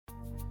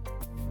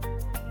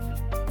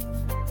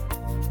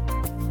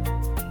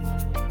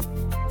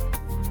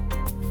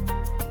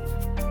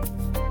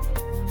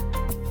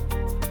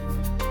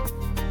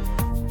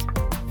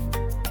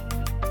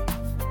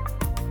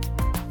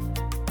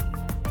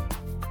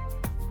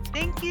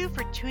Thank you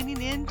for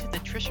tuning in to the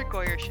Trisha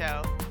Goyer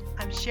Show.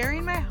 I'm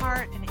sharing my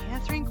heart and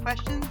answering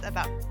questions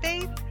about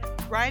faith,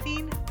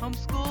 writing,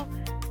 homeschool,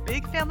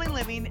 big family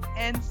living,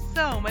 and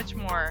so much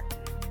more.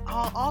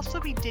 I'll also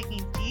be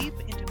digging deep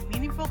into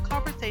meaningful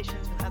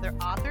conversations with other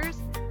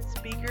authors,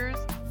 speakers,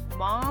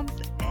 moms,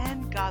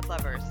 and God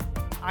lovers.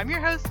 I'm your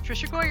host,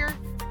 Trisha Goyer,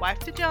 wife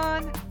to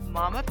John,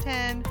 mom of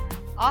 10,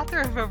 author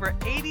of over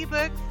 80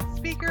 books,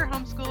 speaker,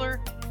 homeschooler,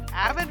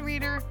 avid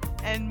reader,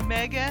 and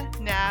mega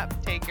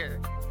nap taker.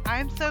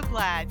 I'm so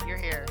glad you're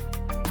here.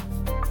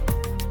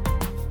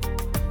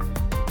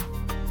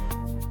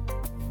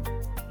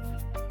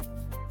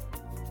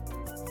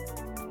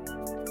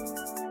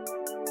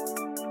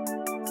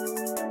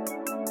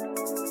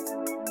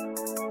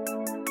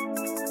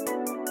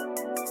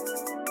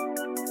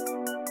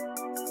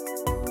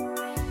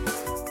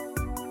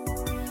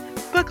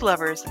 Book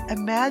lovers,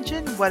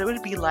 imagine what it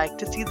would be like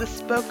to see the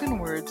spoken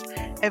words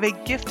of a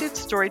gifted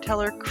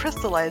storyteller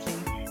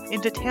crystallizing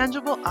into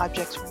tangible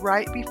objects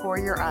right before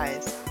your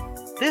eyes.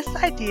 This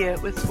idea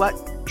was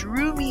what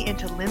drew me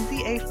into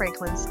Lindsay A.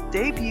 Franklin's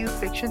debut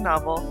fiction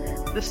novel,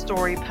 The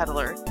Story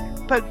Peddler.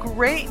 But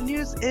great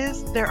news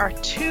is there are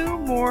two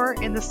more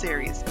in the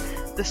series,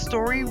 The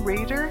Story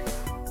Raider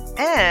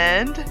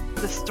and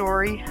The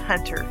Story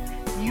Hunter.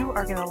 You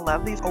are going to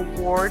love these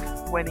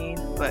award-winning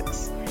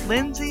books.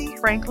 Lindsay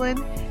Franklin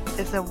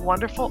is a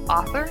wonderful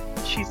author.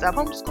 She's a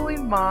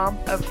homeschooling mom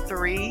of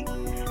 3.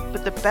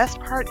 But the best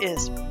part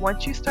is,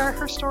 once you start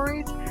her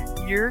stories,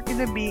 you're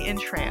going to be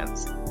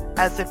entranced,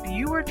 as if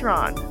you were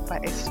drawn by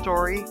a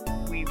story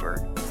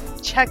weaver.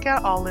 Check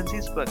out all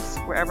Lindsay's books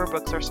wherever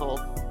books are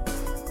sold.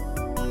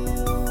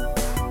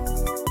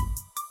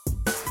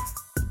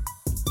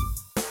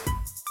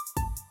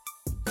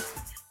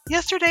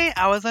 Yesterday,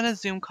 I was on a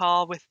Zoom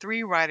call with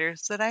 3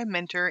 writers that I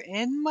mentor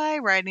in my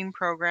writing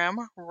program,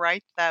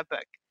 Write That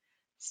Book.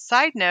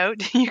 Side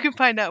note, you can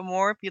find out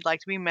more if you'd like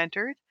to be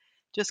mentored.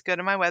 Just go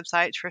to my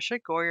website,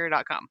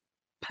 trishagoyer.com.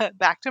 But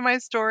back to my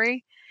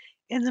story.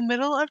 In the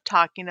middle of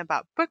talking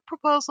about book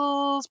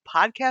proposals,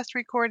 podcast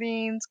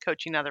recordings,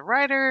 coaching other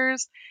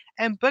writers,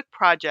 and book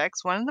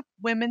projects, one of the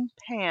women,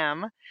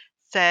 Pam,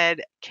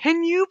 said,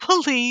 "Can you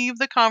believe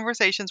the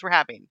conversations we're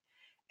having?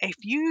 A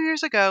few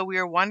years ago, we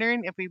were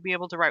wondering if we'd be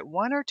able to write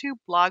 1 or 2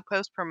 blog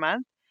posts per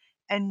month,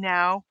 and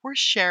now we're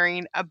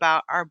sharing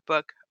about our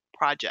book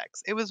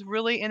projects." It was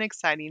really an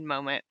exciting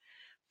moment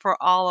for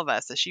all of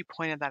us as she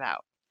pointed that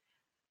out.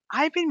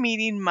 I've been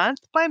meeting month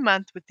by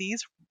month with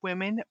these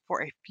women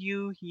for a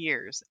few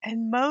years,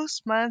 and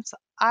most months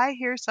I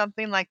hear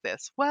something like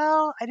this: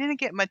 "Well, I didn't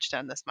get much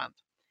done this month."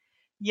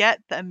 Yet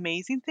the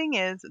amazing thing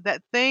is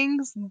that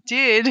things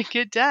did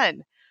get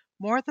done.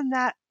 More than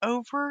that,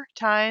 over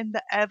time,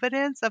 the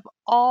evidence of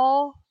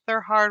all their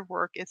hard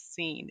work is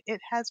seen.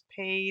 It has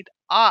paid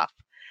off.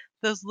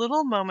 Those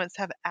little moments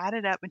have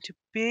added up into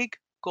big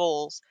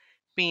goals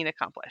being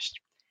accomplished.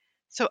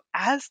 So,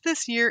 as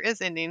this year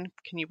is ending,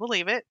 can you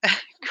believe it?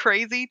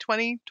 Crazy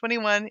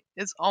 2021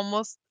 is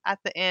almost at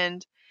the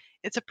end.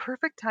 It's a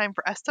perfect time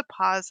for us to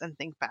pause and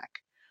think back.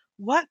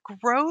 What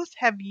growth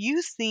have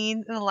you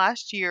seen in the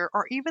last year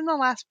or even the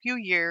last few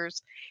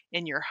years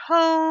in your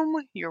home,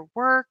 your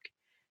work,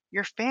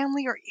 your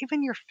family, or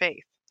even your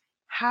faith?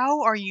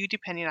 How are you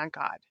depending on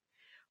God?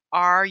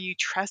 Are you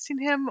trusting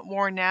Him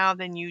more now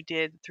than you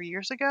did 3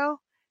 years ago?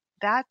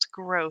 That's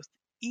growth,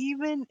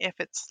 even if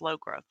it's slow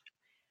growth.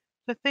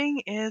 The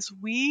thing is,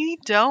 we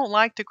don't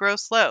like to grow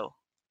slow,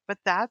 but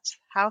that's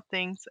how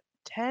things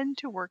tend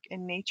to work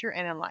in nature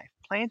and in life.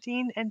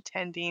 Planting and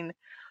tending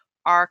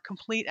are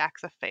complete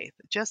acts of faith.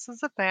 Just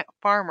as a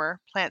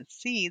farmer plants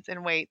seeds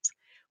and waits,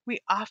 we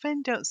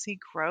often don't see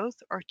growth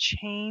or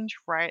change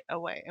right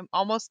away. And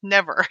almost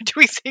never do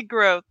we see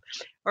growth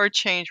or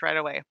change right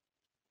away.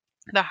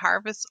 The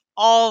harvest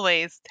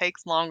always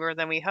takes longer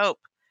than we hope.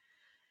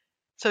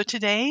 So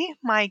today,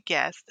 my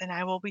guest and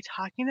I will be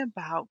talking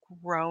about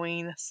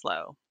growing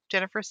slow.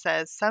 Jennifer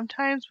says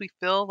sometimes we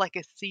feel like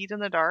a seed in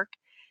the dark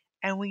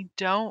and we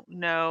don't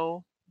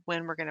know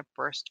when we're going to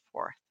burst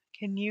forth.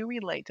 Can you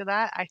relate to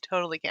that? I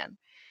totally can.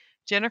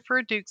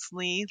 Jennifer Dukes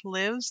Lee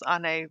lives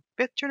on a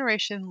 5th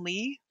generation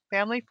Lee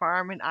family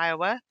farm in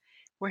Iowa,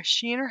 where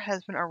she and her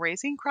husband are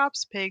raising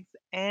crops, pigs,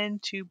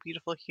 and 2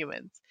 beautiful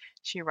humans.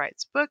 She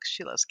writes books,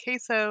 she loves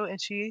queso,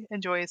 and she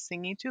enjoys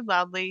singing too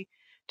loudly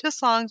to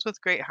songs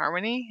with great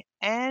harmony.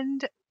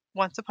 And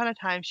once upon a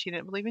time, she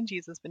didn't believe in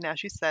Jesus, but now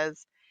she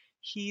says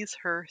he's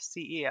her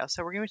CEO.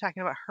 So we're going to be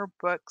talking about her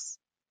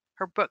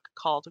book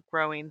called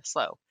Growing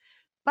Slow.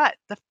 But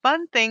the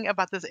fun thing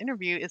about this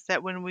interview is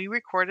that when we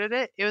recorded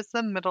it, it was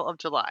the middle of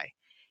July.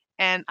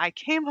 And I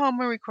came home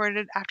and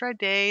recorded it after a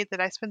day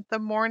that I spent the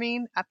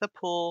morning at the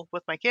pool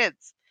with my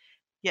kids.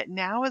 Yet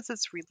now, as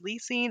it's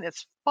releasing,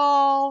 it's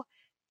fall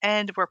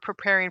and we're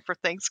preparing for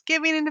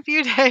Thanksgiving in a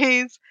few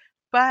days.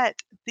 But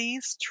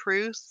these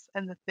truths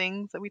and the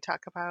things that we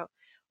talk about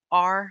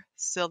are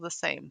still the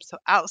same. So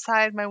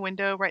outside my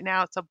window right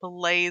now, it's a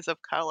blaze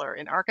of color.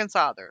 In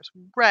Arkansas, there's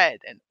red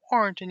and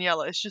orange and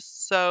yellow. It's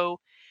just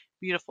so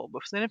beautiful.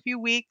 But within a few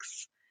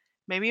weeks,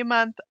 maybe a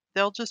month,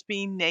 They'll just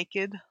be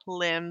naked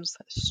limbs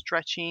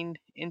stretching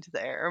into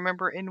the air. I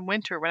remember in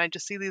winter when I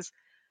just see these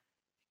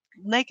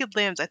naked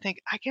limbs, I think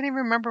I can't even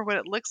remember what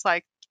it looks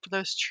like for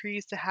those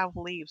trees to have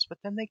leaves, but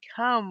then they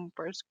come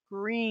first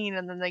green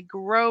and then they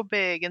grow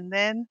big, and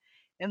then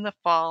in the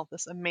fall,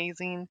 this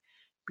amazing,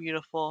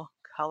 beautiful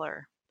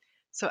color.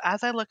 So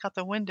as I look out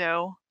the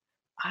window,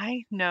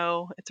 I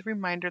know it's a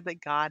reminder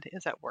that God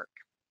is at work.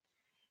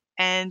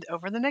 And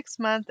over the next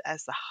month,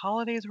 as the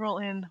holidays roll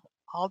in,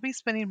 I'll be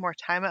spending more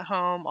time at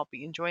home, I'll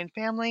be enjoying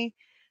family,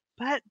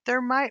 but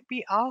there might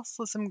be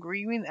also some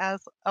grieving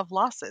as of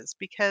losses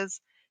because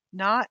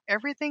not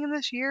everything in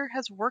this year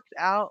has worked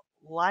out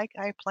like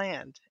I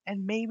planned.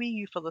 And maybe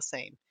you feel the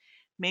same.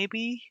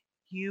 Maybe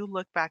you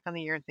look back on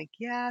the year and think,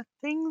 yeah,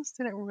 things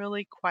didn't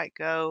really quite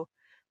go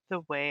the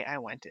way I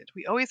wanted.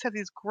 We always have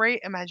these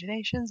great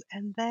imaginations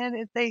and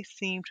then they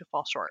seem to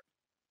fall short.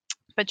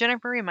 But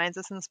Jennifer reminds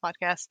us in this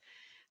podcast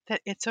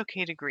that it's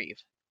okay to grieve.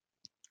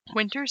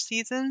 Winter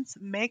seasons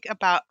make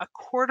about a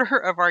quarter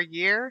of our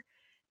year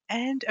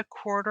and a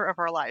quarter of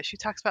our lives. She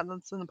talks about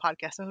this in the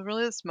podcast. And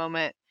really, this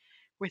moment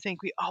we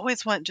think we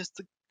always want just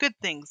the good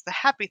things, the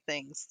happy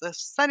things, the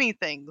sunny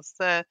things,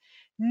 the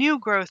new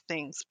growth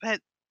things.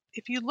 But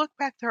if you look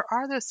back, there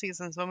are those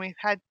seasons when we've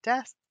had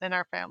death in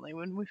our family,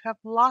 when we've had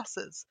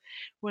losses,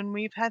 when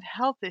we've had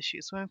health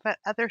issues, when we've had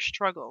other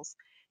struggles.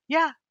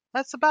 Yeah,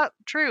 that's about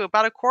true.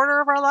 About a quarter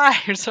of our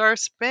lives are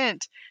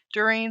spent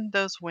during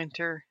those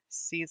winter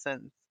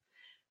seasons.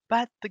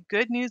 But the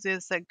good news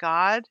is that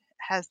God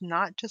has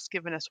not just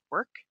given us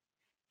work,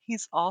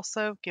 He's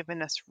also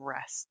given us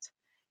rest.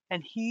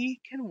 And He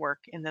can work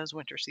in those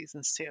winter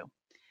seasons too.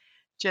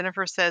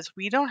 Jennifer says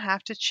we don't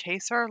have to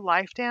chase our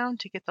life down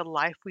to get the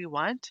life we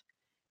want.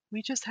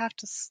 We just have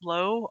to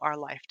slow our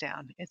life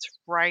down. It's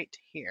right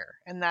here.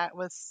 And that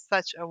was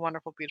such a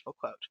wonderful, beautiful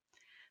quote.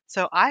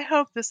 So I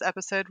hope this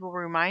episode will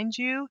remind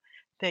you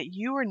that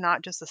you are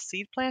not just a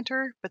seed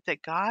planter, but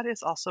that God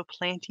is also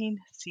planting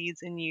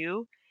seeds in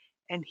you,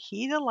 and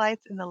He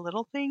delights in the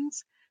little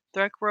things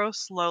that grow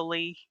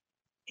slowly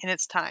in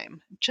its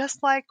time.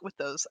 Just like with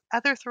those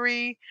other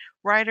three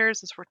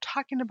writers, as we're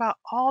talking about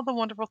all the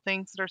wonderful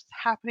things that are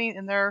happening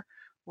in their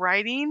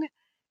writing,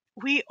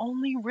 we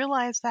only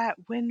realized that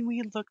when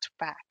we looked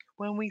back,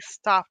 when we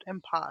stopped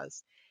and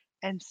paused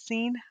and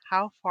seen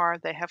how far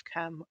they have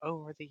come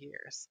over the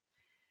years.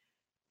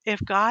 If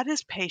God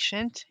is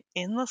patient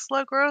in the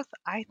slow growth,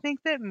 I think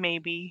that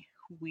maybe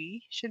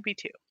we should be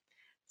too.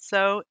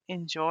 So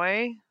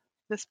enjoy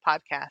this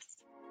podcast.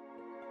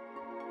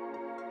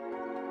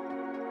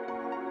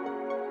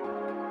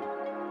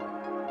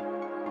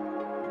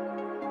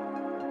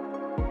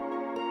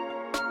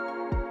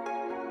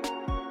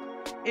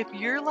 If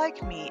you're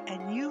like me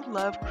and you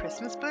love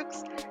Christmas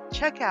books,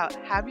 check out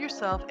Have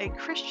Yourself a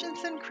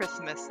Christensen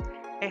Christmas,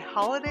 a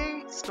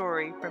holiday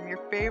story from your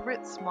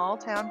favorite small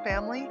town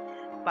family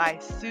by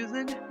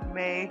Susan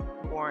May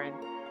Warren.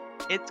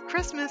 It's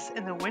Christmas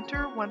in the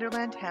winter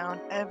wonderland town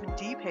of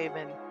Deep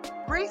Haven.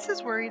 Grace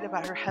is worried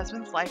about her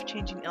husband's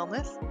life-changing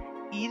illness.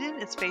 Eden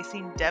is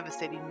facing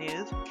devastating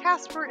news.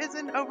 Casper is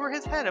in over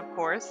his head, of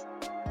course.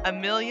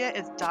 Amelia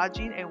is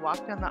dodging a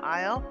walk down the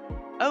aisle.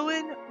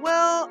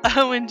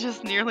 Owen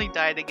just nearly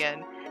died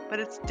again. But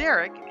it's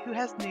Derek who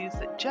has news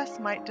that just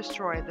might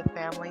destroy the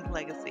family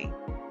legacy.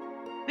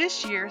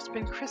 This year,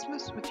 spend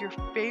Christmas with your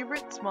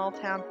favorite small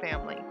town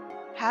family.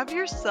 Have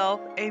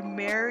yourself a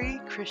Merry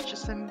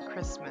Christensen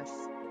Christmas.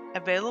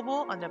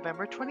 Available on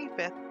November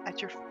 25th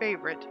at your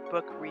favorite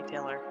book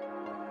retailer.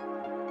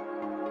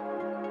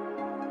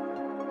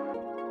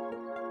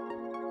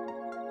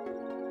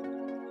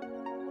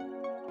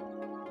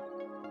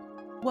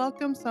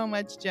 Welcome so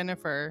much,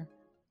 Jennifer.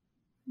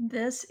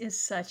 This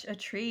is such a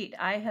treat.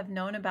 I have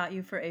known about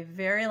you for a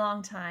very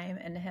long time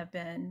and have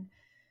been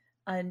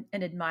an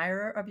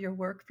admirer of your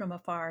work from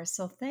afar.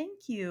 So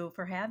thank you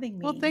for having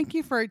me. Well, thank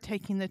you for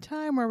taking the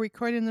time. We're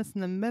recording this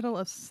in the middle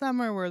of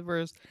summer where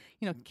there's,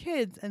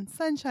 kids and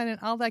sunshine and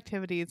all the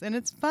activities. And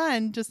it's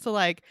fun just to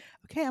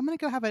okay, I'm going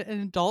to go have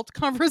an adult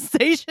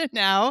conversation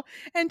now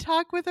and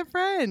talk with a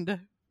friend.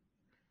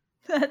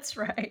 That's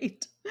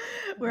right.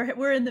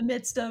 We're in the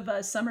midst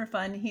of summer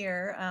fun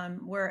here.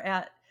 We're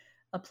at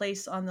a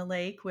place on the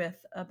lake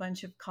with a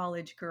bunch of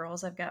college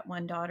girls. I've got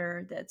one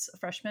daughter that's a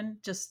freshman,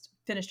 just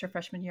finished her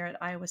freshman year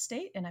at Iowa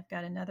State, and I've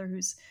got another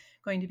who's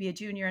going to be a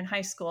junior in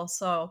high school.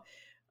 So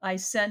I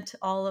sent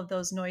all of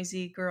those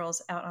noisy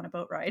girls out on a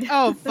boat ride.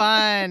 Oh,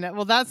 fun.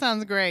 Well, that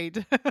sounds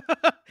great.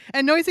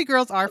 And noisy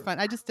girls are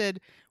fun.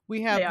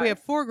 We have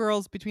 4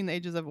 girls between the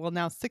ages of,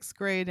 now 6th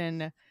grade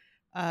and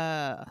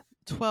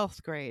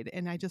 12th grade.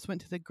 And I just went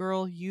to the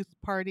girl youth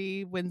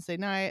party Wednesday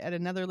night at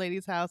another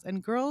lady's house.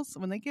 And girls,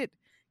 when they get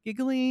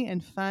giggly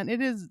and fun,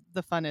 it is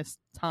the funnest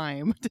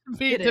time to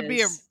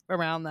be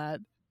around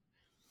that.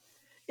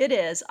 It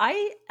is.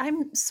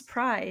 I'm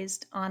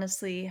surprised,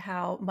 honestly,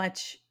 how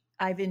much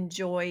I've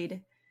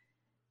enjoyed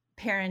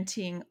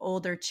parenting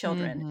older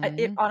children.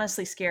 It Mhm.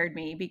 honestly scared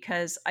me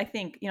because I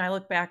think, I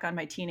look back on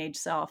my teenage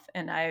self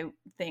and I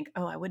think,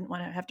 oh, I wouldn't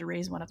want to have to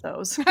raise one of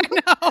those. I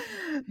know.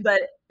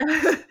 But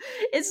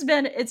it's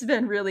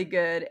been really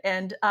good.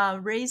 And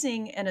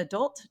raising an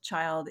adult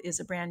child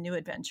is a brand new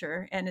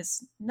adventure, and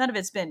it's none of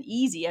it's been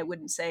easy, I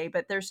wouldn't say,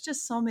 but there's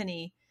just so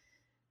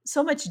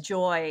much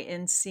joy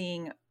in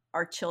seeing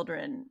our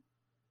children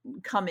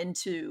come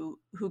into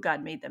who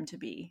God made them to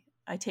be.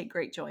 I take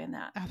great joy in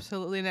that.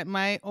 Absolutely, and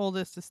my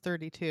oldest is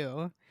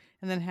 32,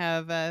 and then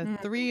have,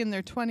 Mm. 3 in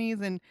their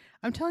 20s, and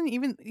I'm telling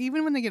you,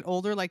 even when they get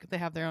older, like, they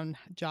have their own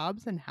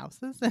jobs and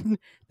houses, and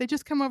they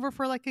just come over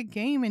for, like, a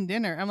game and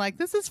dinner. I'm like,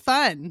 "This is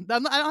fun. I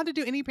don't have to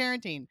do any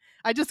parenting.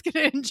 I just get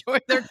to enjoy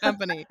their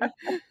company."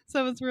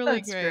 So it's really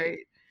That's great.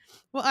 great.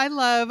 Well, I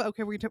love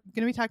okay, we're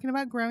gonna be talking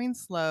about growing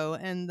slow,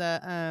 and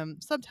the,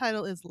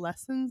 subtitle is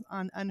Lessons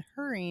on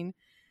Unhurrying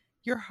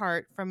Your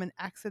Heart from an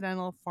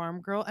Accidental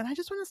Farm Girl. And I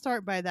just want to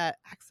start by that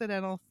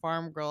accidental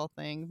farm girl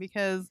thing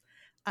because,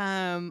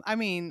 I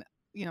mean,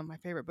 my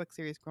favorite book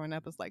series growing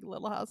up was like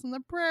Little House on the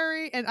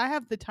Prairie, and I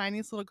have the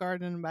tiniest little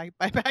garden in my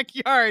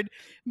backyard.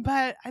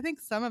 But I think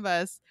some of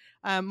us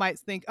might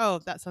think, oh,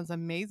 that sounds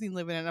amazing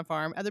living on a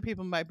farm. Other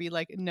people might be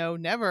like, no,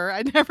 never.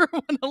 I never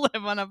want to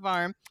live on a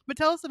farm. But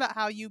tell us about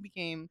how you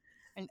became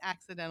an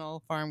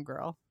accidental farm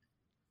girl.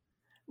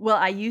 Well,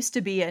 I used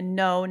to be a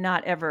no,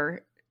 not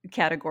ever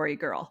category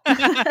girl.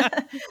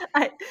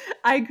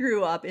 I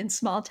grew up in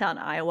small town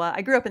Iowa.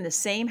 I grew up in the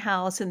same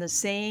house in the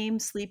same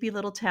sleepy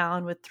little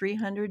town with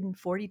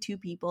 342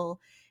 people.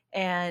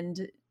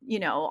 And,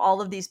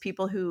 all of these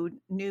people who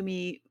knew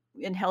me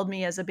and held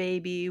me as a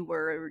baby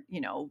were,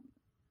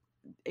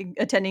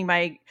 attending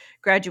my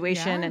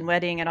graduation Yeah. and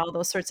wedding and all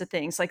those sorts of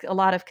things, like a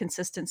lot of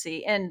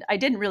consistency. And I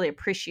didn't really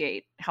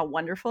appreciate how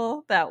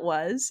wonderful that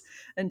was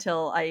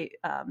until I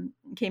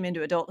came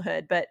into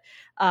adulthood. But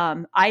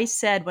I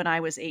said when I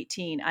was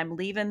 18, I'm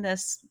leaving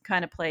this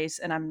kind of place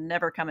and I'm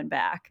never coming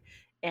back.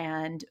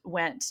 And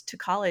went to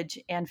college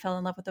and fell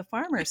in love with a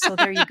farmer. So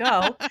there you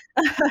go.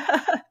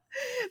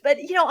 But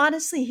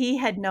honestly, he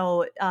had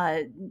no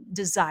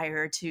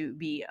desire to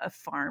be a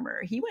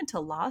farmer. He went to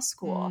law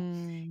school,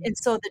 Mm, and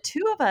so the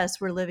two of us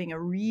were living a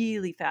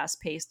really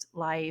fast-paced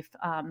life,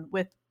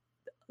 with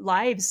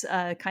lives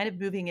kind of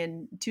moving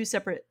in two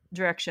separate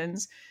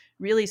directions,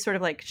 really sort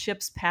of like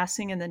ships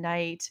passing in the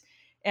night.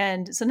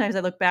 And sometimes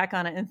I look back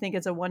on it and think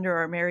it's a wonder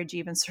our marriage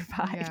even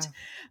survived. yeah.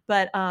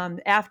 But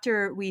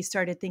after we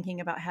started thinking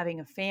about having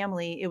a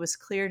family, it was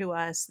clear to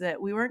us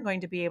that we weren't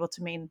going to be able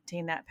to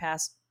maintain that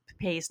past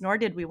pace, nor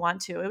did we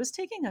want to. It was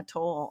taking a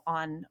toll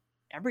on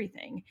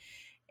everything.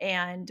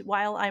 And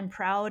while I'm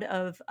proud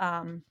of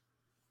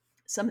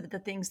some of the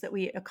things that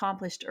we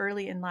accomplished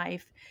early in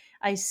life,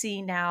 I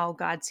see now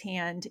God's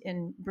hand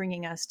in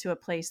bringing us to a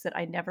place that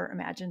I never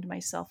imagined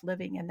myself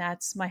living. And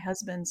that's my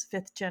husband's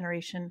fifth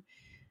generation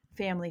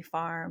family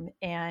farm.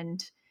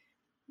 And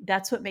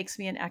that's what makes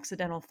me an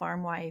accidental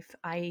farm wife.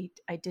 I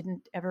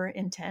didn't ever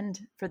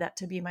intend for that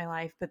to be my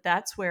life, but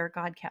that's where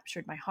God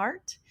captured my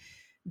heart.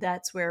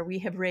 That's where we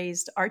have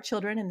raised our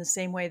children in the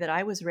same way that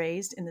I was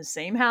raised, in the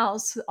same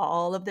house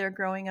all of their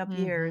growing up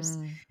years,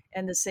 Mhm.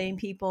 and the same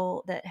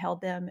people that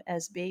held them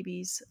as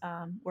babies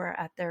are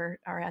at their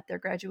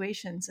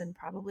graduations and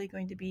probably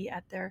going to be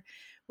at their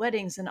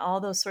weddings and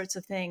all those sorts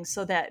of things.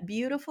 So that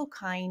beautiful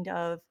kind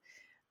of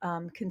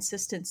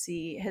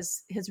consistency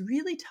has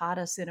really taught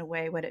us in a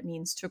way what it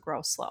means to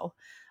grow slow.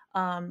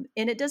 And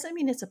it doesn't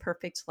mean it's a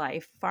perfect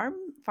life.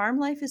 Farm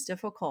life is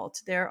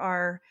difficult. There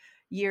are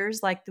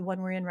years like the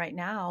one we're in right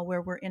now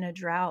where we're in a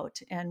drought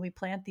and we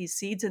plant these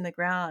seeds in the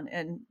ground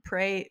and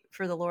pray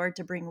for the Lord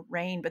to bring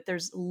rain, but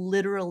there's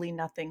literally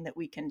nothing that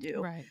we can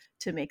do Right.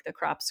 to make the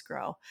crops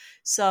grow.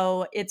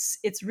 So it's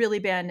really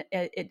been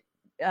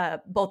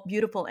both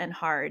beautiful and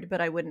hard,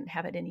 but I wouldn't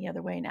have it any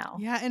other way now.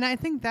 Yeah, and I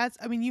think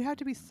I mean, you have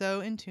to be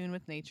so in tune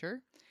with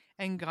nature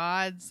and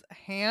God's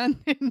hand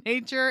in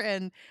nature.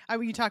 And I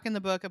mean, you talk in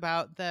the book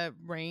about the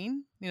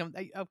rain.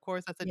 Of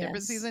course, that's a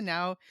different Yes. season.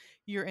 Now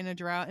you're in a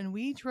drought, and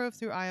we drove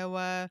through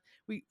Iowa.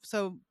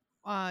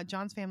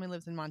 John's family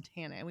lives in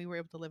Montana, and we were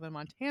able to live in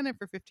Montana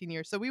for 15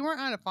 years. So we weren't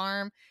on a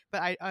farm,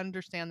 but I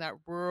understand that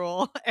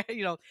rural,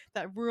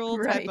 that rural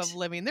type of Right.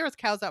 living. There was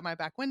cows out my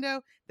back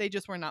window. They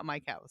just were not my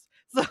cows.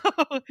 So,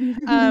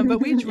 but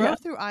we Yeah. drove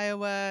through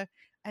Iowa,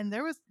 and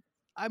there was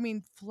I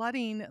mean,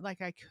 flooding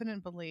like I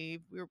couldn't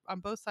believe. We were on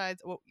both sides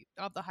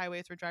of the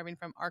highways. We're driving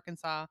from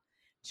Arkansas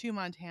to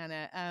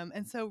Montana.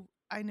 And so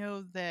I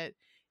know that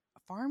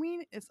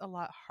farming is a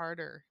lot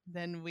harder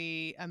than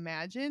we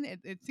imagine.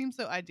 It seems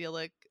so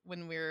idyllic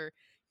when we're,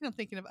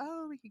 thinking of,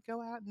 oh, we could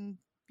go out and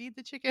feed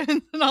the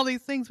chickens and all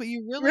these things, but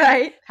you really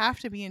Right.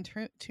 have to be in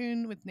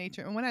tune with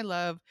nature. And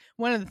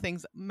one of the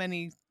things,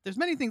 there's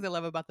many things I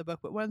love about the book,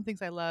 but one of the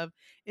things I love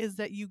is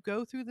that you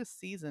go through the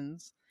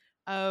seasons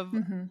of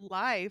Mhm.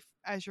 life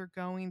as you're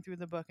going through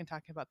the book and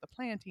talking about the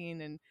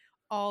planting and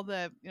all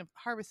the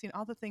harvesting,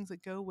 all the things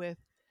that go with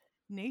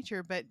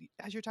nature. But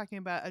as you're talking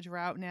about a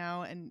drought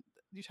now and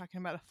you talking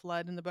about a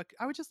flood in the book.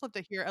 I would just love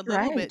to hear a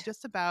little bit Right.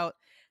 just about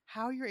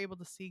how you're able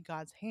to see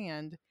God's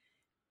hand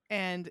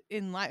and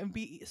in life and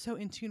be so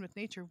in tune with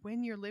nature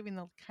when you're living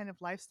the kind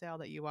of lifestyle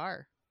that you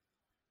are.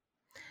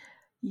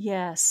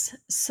 Yes.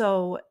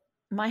 So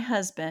my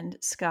husband,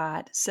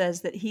 Scott,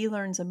 says that he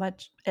learns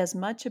as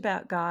much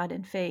about God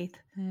and faith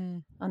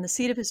Mm, on the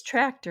seat of his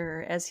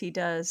tractor as he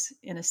does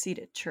in a seat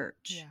at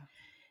church, yeah.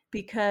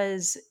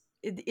 because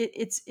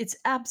it's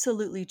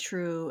absolutely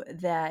true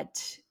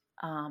that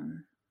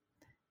um,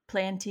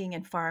 planting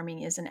and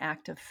farming is an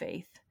act of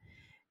faith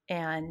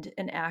and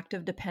an act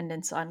of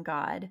dependence on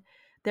God.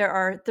 There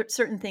are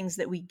certain things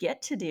that we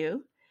get to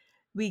do.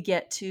 We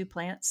get to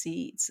plant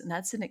seeds, and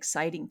that's an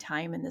exciting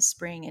time in the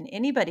spring. And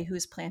anybody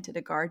who's planted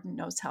a garden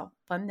knows how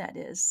fun that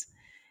is.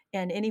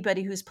 And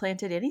anybody who's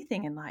planted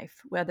anything in life,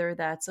 whether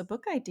that's a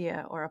book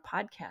idea or a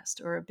podcast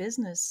or a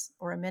business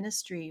or a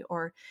ministry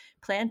or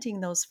planting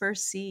those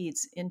first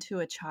seeds into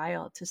a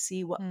child to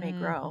see what may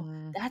grow,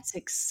 Hmm. that's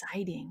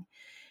exciting.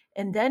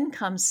 And then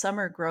comes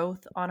summer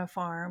growth on a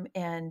farm,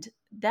 and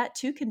that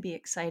too can be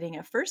exciting.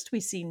 At first, we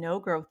see no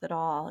growth at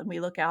all, and we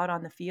look out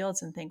on the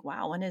fields and think,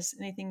 wow, when is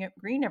anything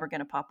green ever going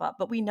to pop up?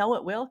 But we know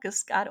it will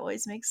because God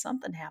always makes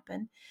something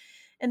happen.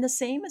 And the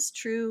same is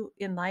true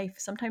in life.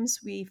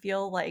 Sometimes we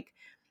feel like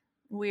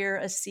we're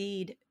a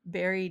seed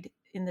buried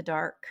in the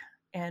dark,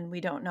 and we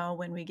don't know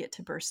when we get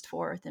to burst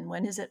forth and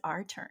when is it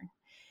our turn.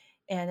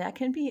 And that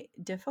can be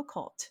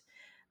difficult.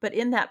 But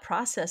in that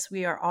process,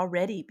 we are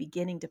already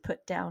beginning to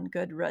put down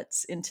good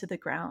roots into the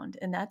ground.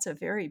 And that's a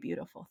very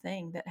beautiful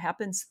thing that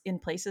happens in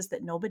places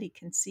that nobody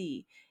can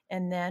see.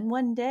 And then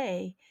one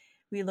day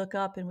we look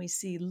up and we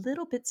see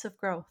little bits of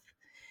growth.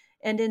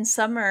 And in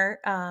summer,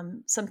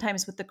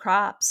 sometimes with the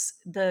crops,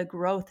 the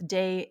growth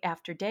day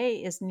after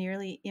day is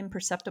nearly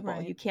imperceptible.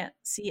 Right. You can't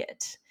see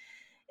it.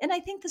 And I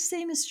think the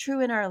same is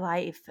true in our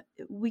life.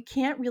 We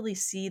can't really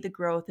see the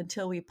growth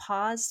until we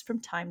pause from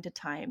time to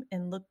time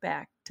and look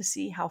back to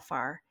see how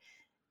far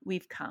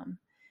we've come.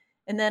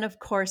 And then, of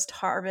course,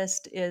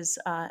 harvest is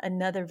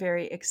another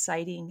very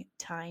exciting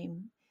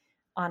time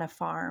on a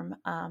farm.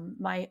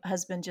 My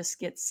husband just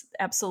gets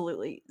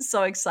absolutely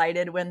so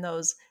excited when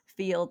those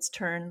fields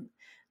turn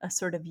a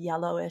sort of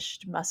yellowish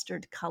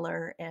mustard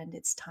color and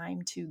it's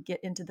time to get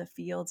into the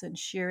fields and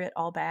shear it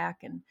all back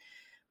and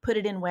put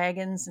it in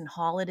wagons and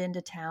haul it into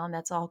town.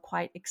 That's all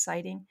quite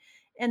exciting.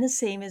 And the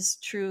same is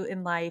true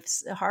in life.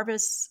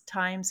 Harvest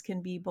times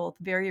can be both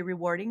very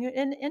rewarding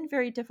and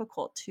very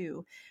difficult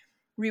too.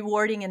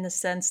 Rewarding in the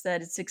sense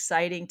that it's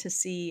exciting to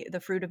see the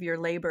fruit of your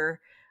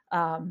labor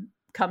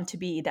come to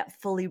be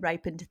that fully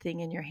ripened thing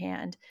in your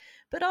hand,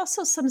 but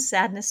also some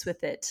sadness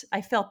with it.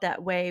 I felt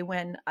that way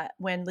when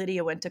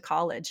Lydia went to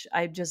college.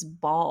 I just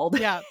bawled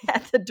Yeah.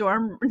 at the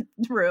dorm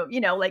room,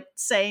 like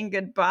saying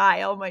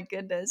goodbye. Oh my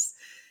goodness.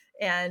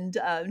 And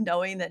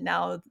knowing that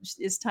now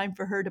it's time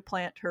for her to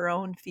plant her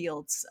own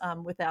fields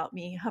without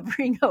me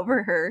hovering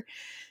over her.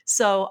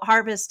 So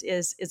harvest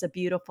is a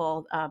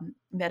beautiful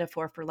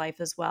metaphor for life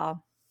as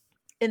well.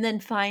 And then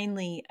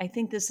finally, I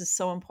think this is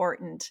so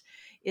important,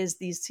 is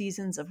these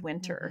seasons of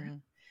winter. Hmm.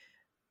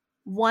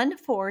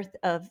 1/4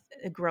 of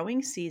a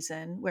growing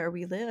season where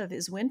we live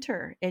is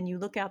winter, and you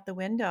look out the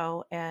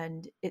window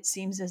and it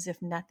seems as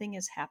if nothing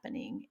is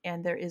happening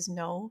and there is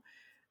no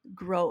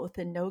growth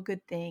and no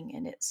good thing,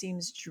 and it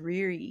seems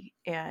dreary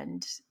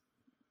and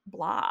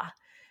blah.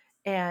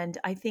 And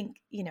I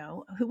think,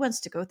 who wants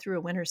to go through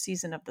a winter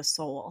season of the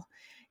soul?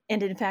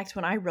 And in fact,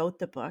 when I wrote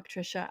the book,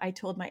 Trisha, I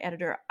told my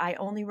editor I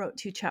only wrote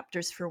 2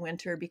 chapters for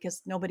winter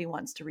because nobody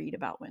wants to read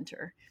about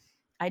winter.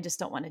 I just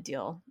don't want to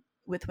deal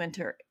with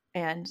winter.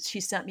 And she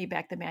sent me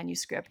back the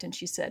manuscript and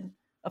she said,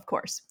 of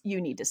course,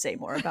 you need to say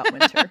more about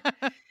winter.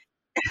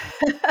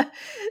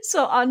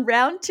 So on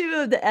round 2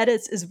 of the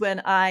edits is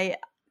when I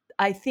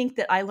think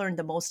that I learned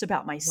the most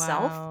about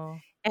myself Wow.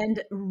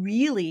 and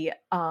really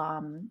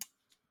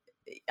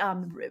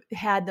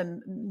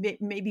had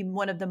maybe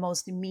one of the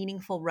most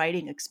meaningful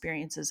writing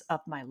experiences of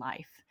my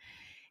life.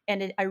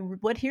 And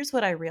here's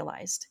what I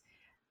realized.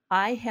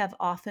 I have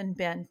often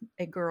been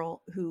a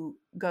girl who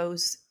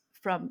goes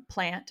from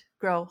plant,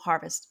 grow,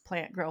 harvest,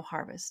 plant, grow,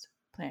 harvest,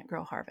 plant,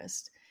 grow,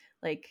 harvest.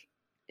 Like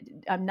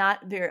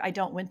I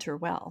don't winter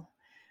well.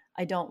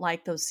 I don't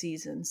like those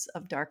seasons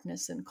of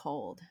darkness and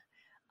cold.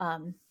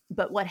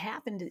 But what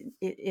happened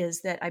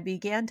is that I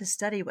began to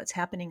study what's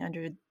happening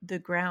under the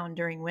ground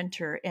during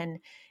winter. And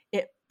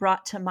it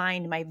brought to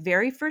mind my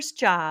very first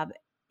job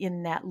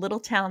in that little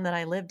town that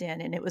I lived in.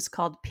 And it was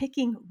called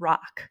picking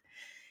rock.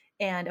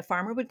 And a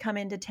farmer would come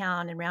into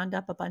town and round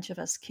up a bunch of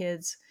us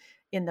kids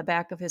in the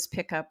back of his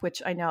pickup,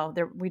 which I know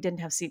we didn't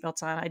have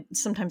seatbelts on.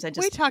 Sometimes I We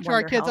just talk to our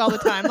wonder kids how. all the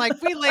time. Like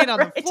we laid on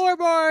the Right.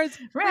 floorboards,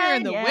 we were in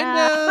Right. the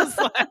Yeah. windows.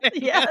 Like,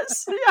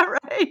 Yes. Yeah.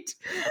 Right.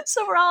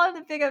 So we're all in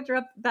the pickup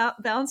truck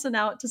bouncing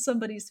out to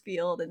somebody's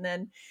field. And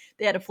then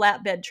they had a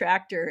flatbed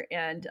tractor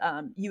and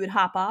you would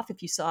hop off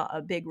if you saw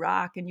a big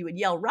rock and you would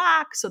yell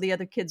rock. So the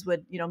other kids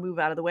would, move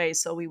out of the way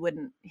so we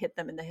wouldn't hit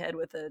them in the head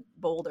with a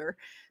boulder.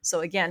 So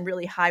again,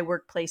 really high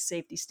workplace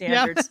safety yeah.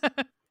 standards.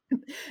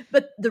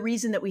 But the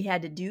reason that we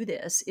had to do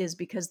this is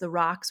because the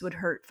rocks would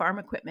hurt farm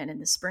equipment in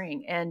the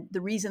spring. And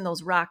the reason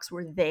those rocks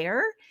were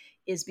there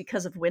is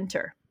because of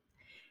winter.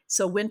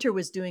 So winter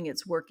was doing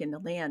its work in the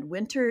land.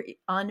 Winter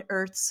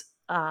unearths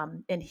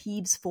and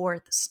heaves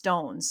forth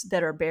stones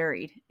that are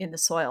buried in the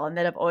soil and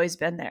that have always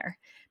been there,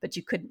 but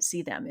you couldn't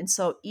see them. And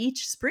so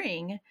each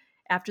spring,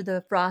 after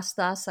the frost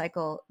thaw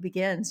cycle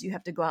begins, you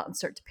have to go out and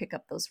start to pick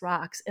up those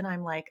rocks. And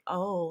I'm like,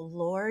 oh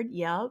Lord,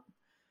 yep,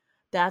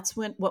 that's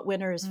what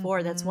winter is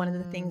for. That's one of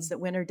the things Mhm. that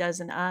winter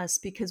does in us,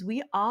 because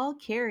we all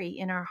carry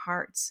in our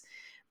hearts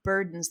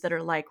burdens that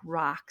are like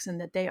rocks and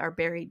that they are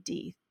buried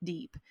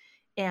deep.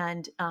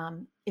 And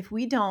if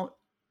we don't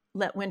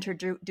let winter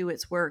do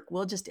its work,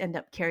 we'll just end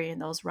up carrying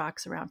those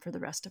rocks around for the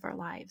rest of our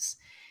lives.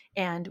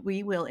 And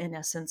we will, in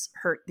essence,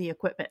 hurt the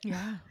equipment.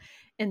 Yeah.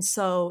 And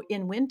so,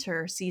 in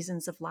winter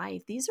seasons of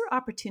life, these are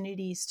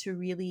opportunities to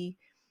really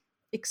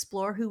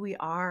explore who we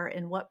are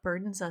and what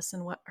burdens us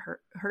and what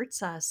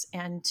hurts us,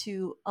 and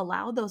to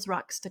allow those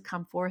rocks to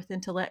come forth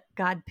and to let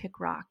God pick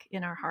rock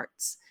in our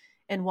hearts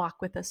and walk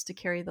with us to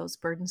carry those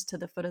burdens to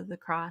the foot of the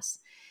cross.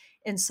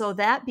 And so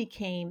that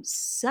became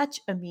such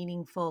a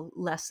meaningful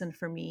lesson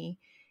for me,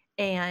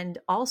 and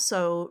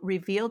also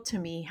revealed to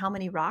me how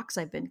many rocks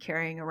I've been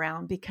carrying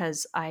around,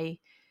 because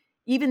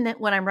even that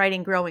when I'm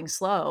writing Growing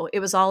Slow, it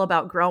was all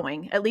about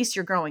growing. At least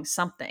you're growing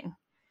something.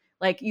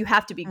 Like, you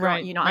have to be growing,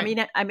 Right, you know. I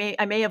right. mean,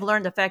 I may have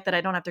learned the fact that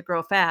I don't have to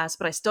grow fast,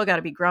 but I still got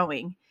to be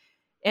growing.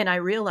 And I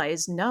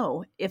realized,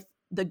 no, if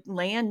the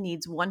land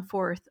needs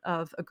 1/4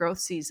 of a growth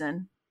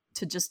season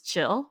to just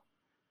chill,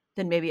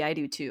 then maybe I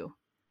do too.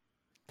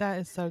 That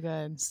is so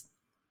good.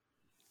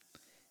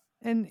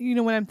 And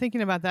when I'm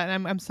thinking about that,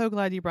 and I'm so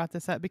glad you brought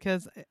this up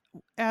because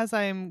as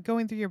I'm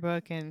going through your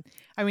book, and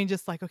I mean,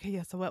 just like, okay,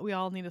 yeah, so what we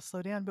all need to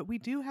slow down, but we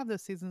do have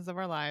those seasons of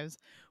our lives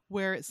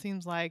where it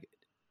seems like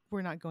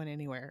we're not going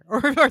anywhere,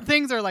 or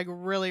things are like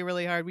really,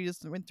 really hard. We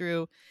just went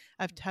through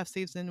a tough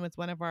season with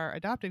one of our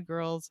adopted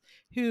girls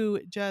who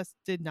just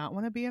did not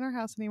want to be in our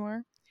house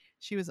anymore.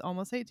 She was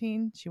almost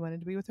 18. She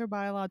wanted to be with her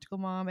biological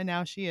mom, and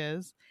now she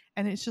is.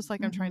 And it's just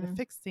like I'm trying to Mm-hmm.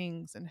 fix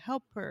things and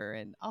help her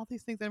and all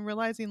these things. I'm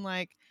realizing,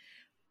 like,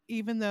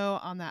 even though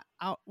on that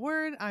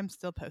outward, I'm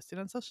still posting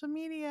on social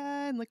media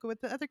and look at what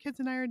the other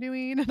kids and I are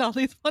doing and all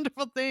these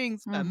wonderful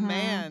things. But Mm-hmm.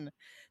 man,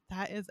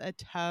 that is a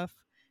tough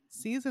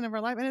season of her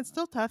life. And it's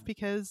still tough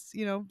because,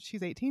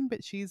 she's 18,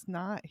 but she's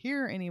not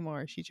here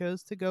anymore. She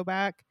chose to go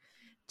back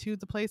to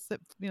the place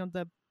that,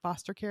 the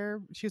foster care,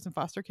 she was in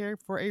foster care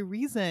for a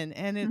reason.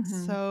 And it's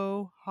Mm-hmm.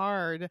 so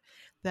hard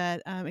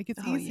that it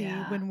gets Oh easy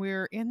yeah. when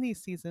we're in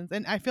these seasons.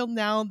 And I feel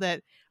now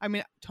that, I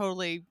mean,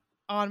 totally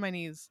on my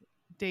knees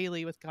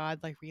daily with God,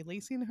 like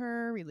releasing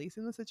her,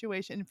 releasing the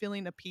situation, and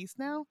feeling a peace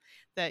now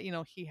that,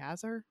 He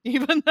has her,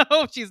 even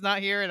though she's not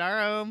here in our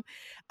home.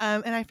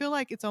 And I feel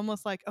like it's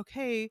almost like,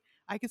 okay,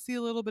 I could see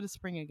a little bit of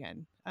spring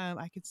again.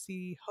 I could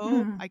see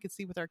hope. Mm-hmm. I could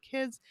see with our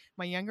kids,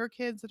 my younger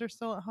kids that are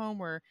still at home,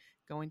 we're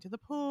going to the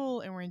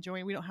pool and we're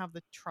enjoying. We don't have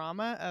the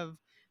trauma of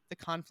the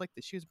conflict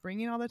that she was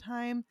bringing all the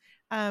time.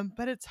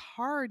 But it's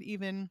hard,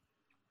 even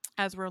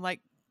as we're like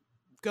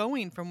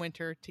going from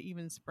winter to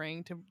even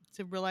spring,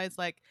 to realize,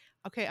 like,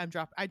 okay, I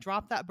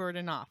dropped that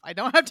burden off. I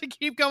don't have to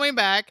keep going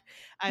back.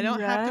 I don't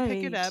have to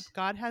pick it Right. up.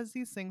 God has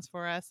these things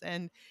for us,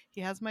 and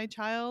He has my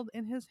child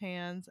in His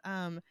hands.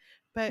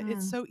 But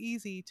it's Mm. so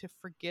easy to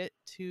forget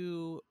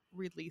to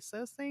release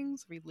those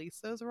things, release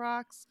those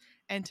rocks,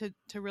 and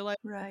to realize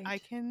I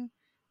Right. can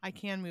I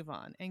can move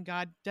on, and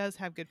God does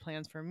have good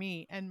plans for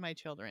me and my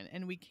children,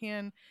 and we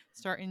can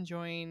start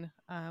enjoying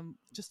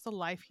just the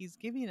life He's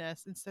giving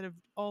us instead of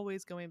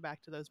always going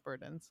back to those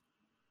burdens.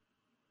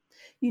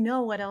 You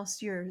know what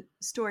else your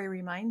story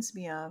reminds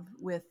me of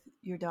with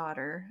your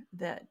daughter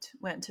that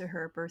went to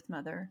her birth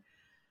mother?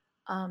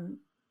 Um,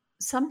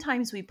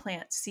 Sometimes we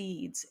plant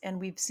seeds and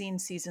we've seen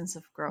seasons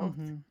of growth,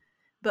 Hmm.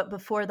 but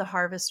before the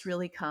harvest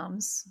really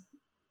comes,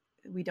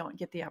 we don't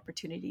get the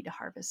opportunity to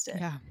harvest it.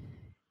 Yeah.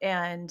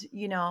 And,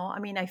 I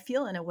mean, I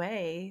feel in a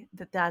way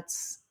that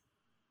that's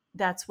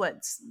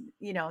what's,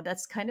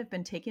 that's kind of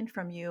been taken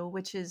from you,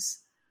 which is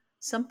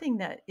something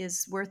that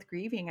is worth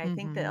grieving. I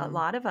think that a Hmm.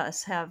 lot of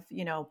us have,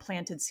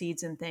 planted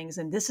seeds and things,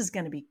 and this is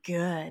going to be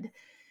good,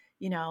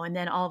 and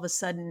then all of a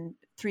sudden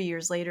 3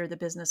 years later the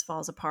business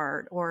falls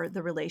apart or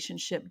the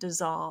relationship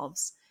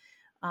dissolves,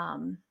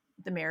 um,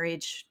 the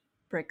marriage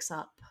breaks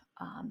up,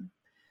 um,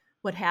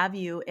 what have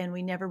you, and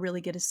we never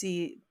really get to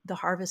see the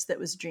harvest that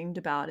was dreamed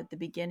about at the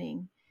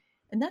beginning.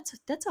 And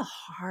that's a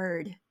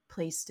hard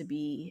place to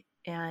be.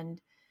 And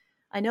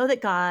I know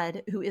that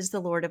God, who is the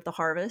Lord of the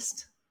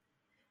harvest,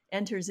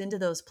 enters into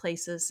those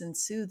places and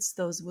soothes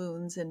those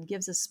wounds and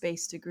gives us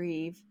space to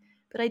grieve.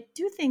 But I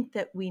do think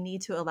that we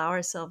need to allow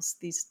ourselves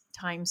these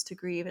times to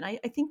grieve. And I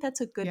think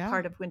that's a good Yeah.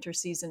 part of winter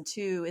season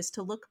too, is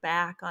to look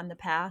back on the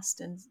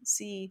past and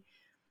see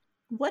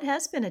what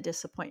has been a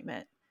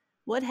disappointment,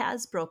 what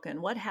has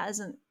broken, what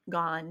hasn't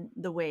gone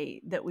the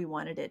way that we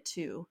wanted it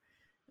to.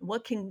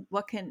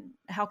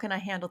 How can I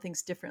handle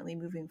things differently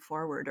moving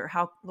forward? Or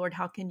Lord,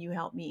 how can you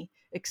help me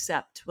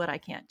accept what I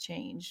can't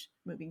change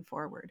moving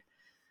forward?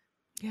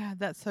 Yeah,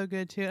 that's so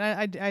good too.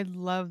 I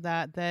love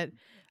that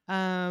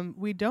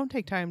we don't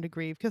take time to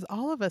grieve because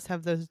all of us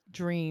have those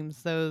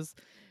dreams, those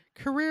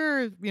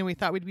career, we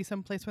thought we'd be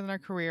someplace within our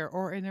career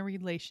or in a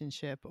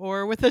relationship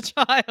or with a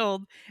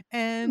child.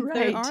 And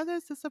there Right. are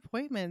those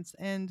disappointments.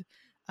 And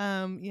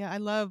yeah, I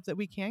love that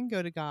we can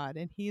go to God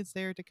and He is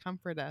there to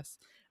comfort us.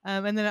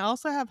 And then I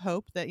also have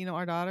hope that,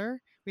 our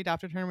daughter, we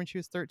adopted her when she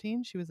was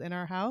 13. She was in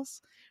our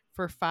house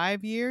for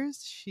 5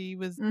 years. She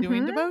was doing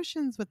Mm-hmm.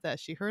 devotions with us.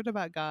 She heard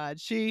about God.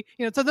 So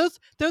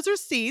those are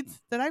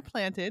seeds that I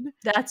planted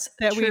That's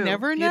that we true.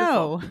 never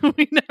Beautiful. know.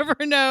 We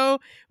never know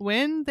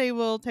when they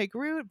will take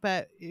root,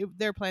 but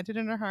they're planted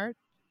in her heart.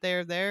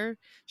 They're there.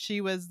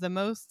 She was the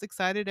most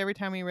excited every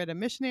time we read a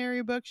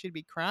missionary book. She'd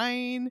be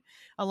crying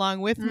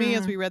along with me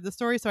as Mm, we read the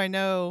story. So I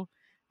know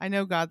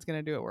God's going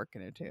to do a work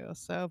in it too.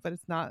 So, but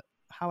it's not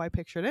how I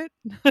pictured it.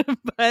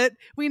 But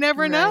we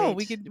never know.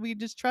 right. We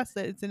just trust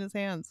that it's in His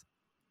hands.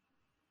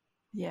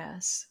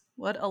 Yes.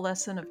 What a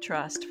lesson of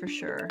trust for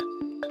sure.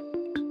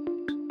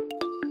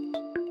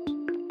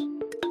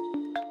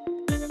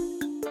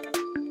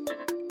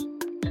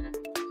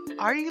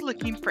 Are you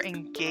looking for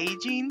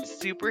engaging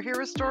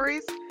superhero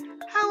stories?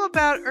 How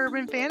about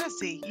urban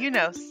fantasy?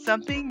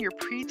 Something your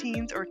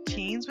preteens or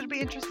teens would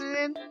be interested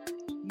in?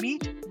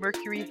 Meet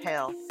Mercury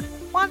Hale,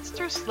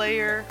 monster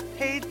slayer,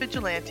 paid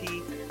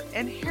vigilante,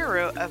 and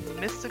hero of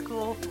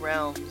mystical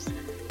realms.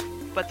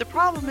 But the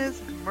problem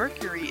is,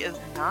 Mercury is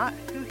not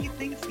who he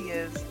thinks he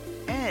is,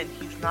 and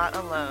he's not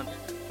alone.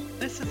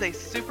 This is a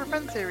super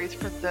fun series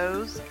for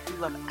those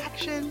who love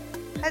action,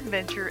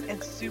 adventure,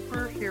 and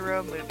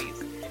superhero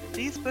movies.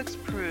 These books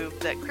prove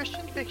that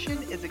Christian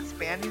fiction is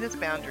expanding its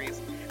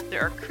boundaries.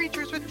 There are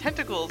creatures with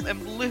tentacles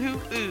and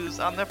blue ooze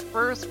on the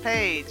first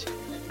page.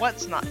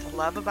 What's not to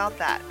love about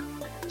that?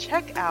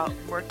 Check out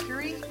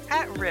Mercury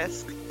at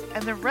Risk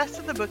and the rest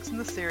of the books in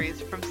the series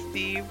from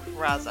Steve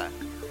Raza.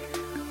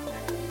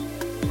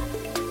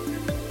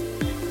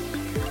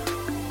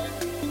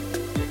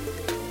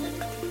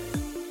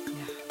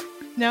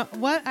 Now,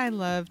 what I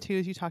love too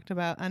is you talked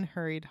about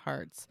unhurried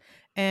hearts.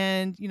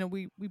 And,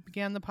 we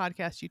began the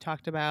podcast, you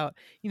talked about,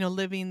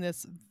 living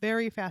this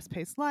very fast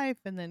paced life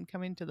and then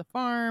coming to the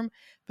farm.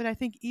 But I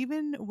think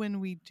even when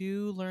we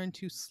do learn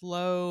to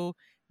slow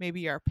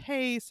maybe our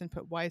pace and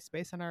put wise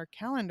space on our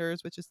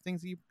calendars, which is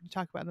things you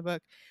talk about in the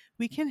book,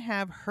 we can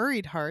have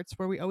hurried hearts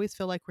where we always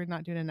feel like we're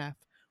not doing enough.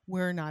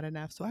 We're not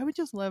enough. So I would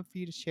just love for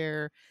you to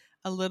share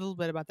a little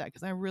bit about that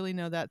because I really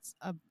know that's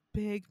a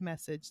big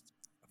message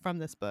from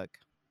this book.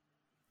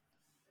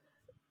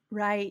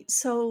 Right.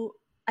 So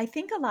I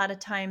think a lot of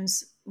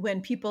times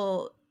when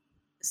people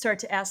start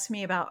to ask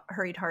me about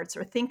hurried hearts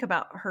or think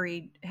about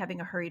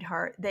having a hurried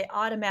heart, they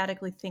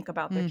automatically think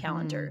about their Mhm.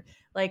 calendar.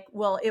 Like,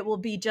 well, it will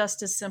be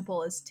just as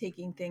simple as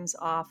taking things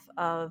off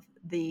of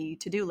the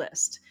to-do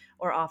list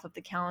or off of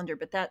the calendar,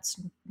 but that's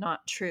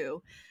not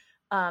true.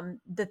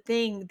 The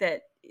thing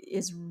that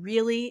is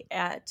really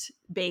at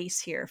base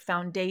here,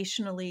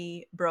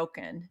 foundationally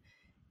broken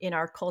in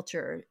our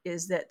culture,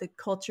 is that the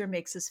culture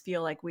makes us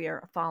feel like we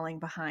are falling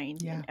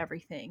behind in Yeah.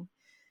 everything,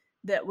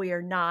 that we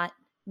are not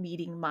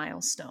meeting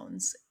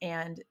milestones.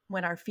 And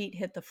when our feet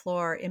hit the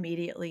floor,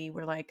 immediately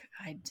we're like,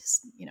 I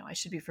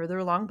should be further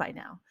along by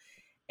now.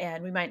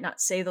 And we might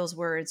not say those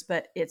words,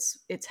 but it's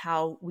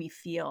how we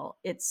feel.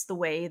 It's the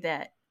way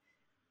that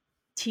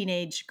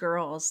teenage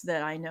girls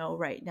that I know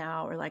right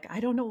now are like, I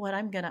don't know what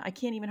I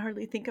can't even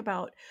hardly think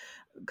about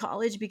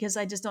college because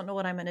I just don't know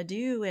what I'm going to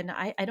do. And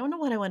I don't know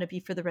what I want to be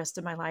for the rest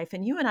of my life.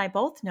 And you and I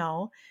both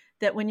know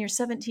that when you're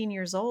 17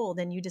 years old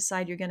and you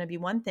decide you're going to be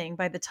one thing,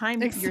 by the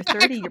time you're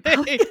 30, you're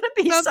probably Exactly. going to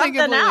be Something something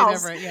completely else.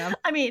 different, yeah.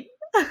 I mean,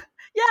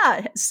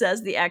 yeah,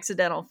 says the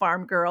accidental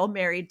farm girl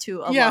married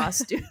to a Yeah.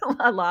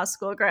 a law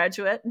school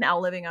graduate, now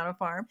living on a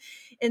farm.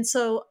 And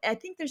so I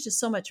think there's just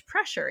so much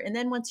pressure. And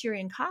then once you're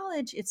in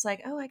college, it's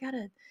like, oh, I got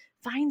to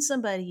find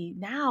somebody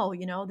now,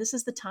 this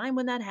is the time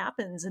when that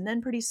happens. And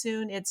then pretty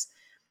soon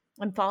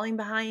I'm falling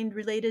behind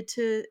related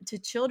to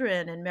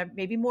children and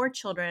maybe more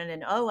children.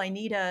 And oh, I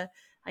need a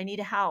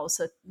house,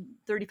 a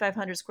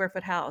 3,500 square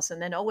foot house.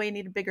 And then, oh, I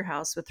need a bigger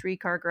house with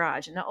 3-car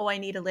garage. And oh, I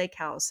need a lake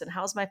house. And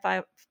how's my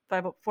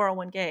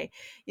 401k?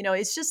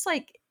 It's just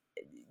like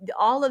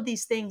all of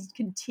these things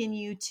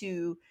continue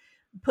to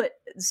put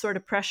sort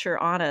of pressure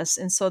on us.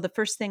 And so the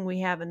first thing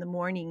we have in the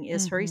morning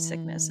is hurry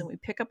sickness. And Mhm. we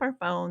pick up our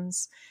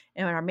phones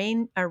and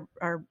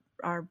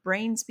our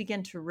brains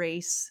begin to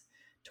race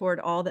toward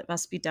all that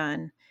must be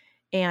done.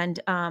 And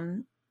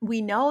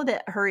we know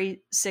that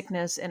hurry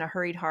sickness and a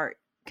hurried heart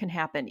can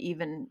happen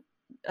even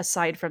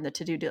aside from the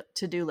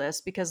to-do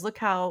list, because look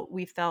how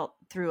we felt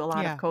through a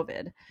lot of Yeah.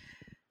 COVID.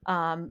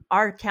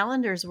 Our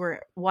calendars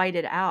were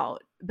whited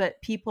out,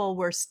 but people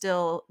were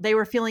they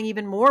were feeling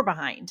even more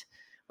behind.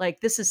 Like,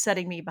 this is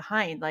setting me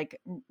behind. Like,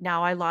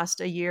 now I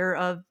lost a year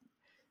of,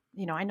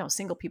 I know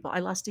single people, I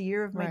lost a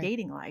year of my Right.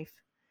 dating life.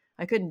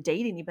 I couldn't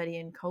date anybody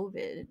in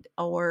COVID.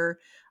 Or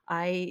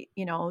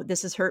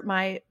this has hurt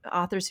my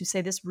authors who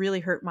say this really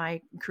hurt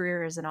my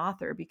career as an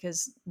author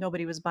because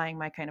nobody was buying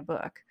my kind of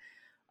book.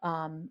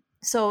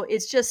 So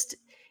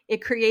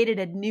it created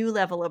a new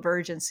level of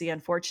urgency,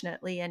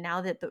 unfortunately. And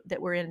now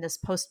that we're in this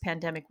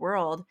post-pandemic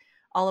world,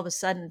 all of a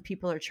sudden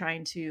people are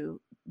trying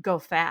to go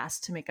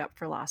fast to make up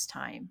for lost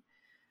time.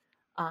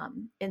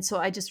 And so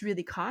I just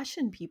really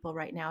caution people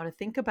right now to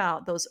think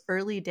about those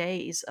early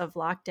days of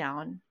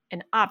lockdown.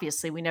 And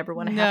obviously, we never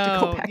want to have to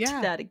go No, back to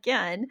yeah. that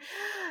again.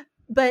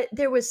 But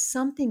there was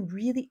something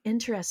really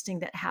interesting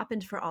that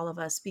happened for all of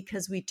us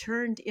because we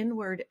turned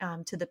inward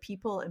to the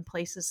people and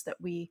places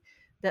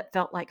that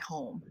felt like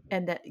home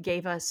and that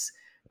gave us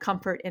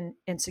comfort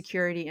and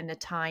security in a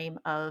time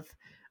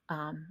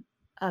um,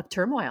 of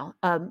turmoil.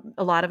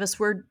 A lot of us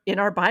were in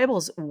our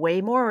Bibles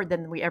way more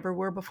than we ever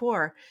were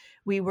before.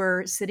 We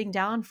were sitting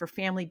down for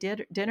family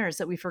dinners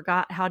that we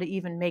forgot how to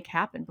even make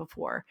happen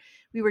before.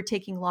 We were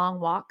taking long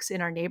walks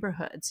in our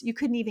neighborhoods. You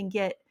couldn't even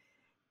get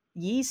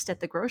yeast at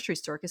the grocery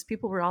store because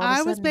people were all of a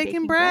I was sudden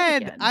baking baking bread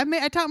bread. again.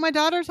 I taught my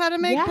daughters how to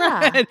make Yeah,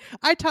 bread.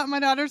 I taught my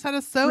daughters how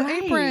to sew right.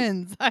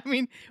 aprons. I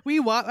mean,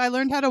 I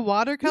learned how to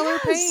watercolor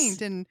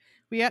paint, Yes, and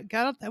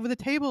got up with the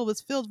table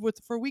was filled with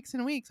for weeks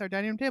and weeks. Our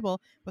dining room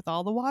table with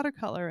all the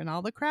watercolor and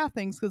all the craft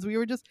things because we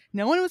were just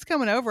no one was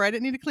coming over. I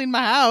didn't need to clean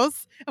my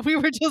house. We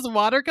were just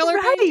watercolor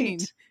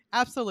painting. right.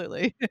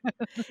 Absolutely.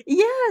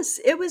 Yes,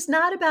 it was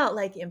not about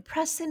like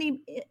impressing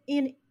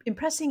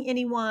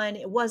anyone.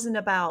 It wasn't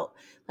about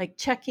like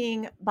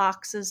checking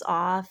boxes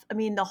off. I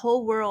mean, the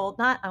whole world,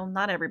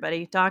 not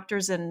everybody,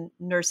 doctors and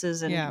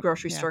nurses and Yeah.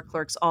 grocery Yeah. store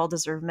clerks all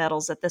deserve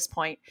medals at this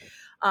point.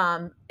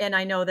 And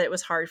I know that it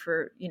was hard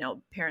for,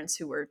 parents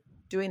who were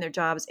doing their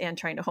jobs and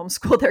trying to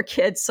homeschool their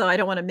kids, so I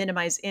don't want to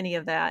minimize any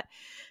of that.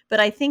 But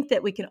I think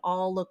that we can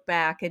all look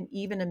back and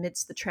even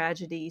amidst the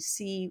tragedy,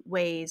 see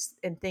ways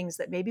and things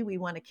that maybe we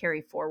want to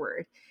carry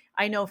forward.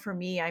 I know for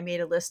me, I made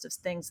a list of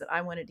things that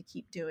I wanted to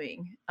keep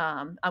doing.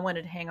 I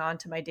wanted to hang on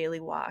to my daily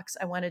walks.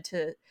 I wanted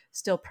to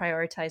still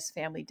prioritize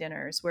family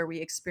dinners where we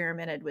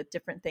experimented with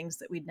different things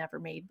that we'd never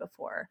made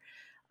before.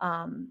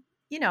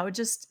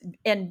 Just,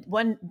 and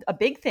a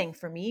big thing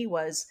for me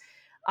was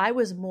I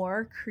was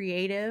more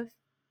creative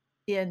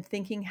in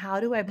thinking, how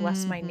do I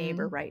bless my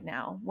neighbor Mhm. right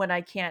now when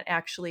I can't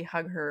actually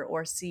hug her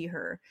or see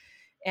her?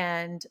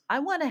 And I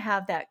want to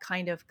have that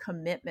kind of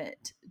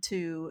commitment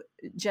to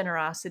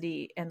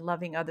generosity and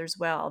loving others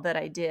well that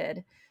I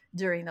did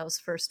during those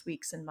first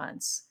weeks and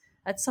months.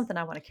 That's something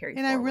I want to carry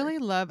And I forward. really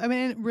love, I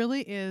mean, it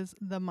really is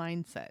the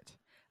mindset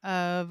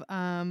of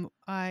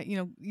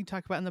you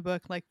talk about in the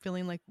book like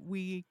feeling like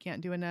we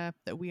can't do enough,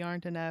 that we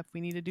aren't enough, we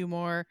need to do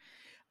more.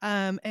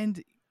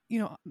 And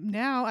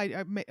now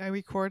I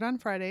record on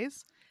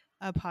Fridays,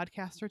 a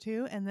podcast or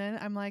two, and then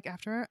I'm like,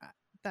 after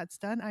that's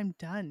done, I'm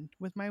done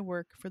with my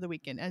work for the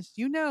weekend. As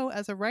you know,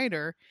 as a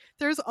writer,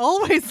 there's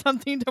always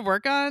something to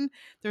work on.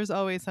 There's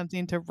always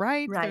something to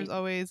write. There's Right.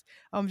 always,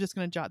 oh, I'm just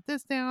going to jot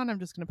this down. I'm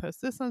just going to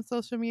post this on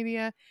social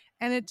media.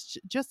 And it's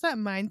just that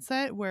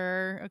mindset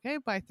where, okay,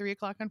 by 3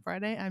 o'clock on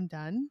Friday, I'm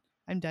done.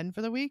 I'm done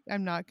for the week.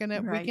 I'm not going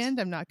to Right. weekend.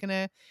 I'm not going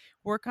to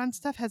work on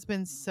stuff has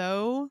been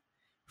so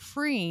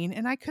freeing,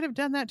 and I could have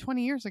done that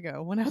 20 years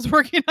ago when I was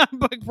working on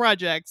book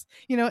projects,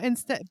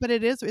 instead. But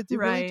it really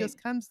Right.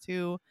 just comes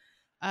to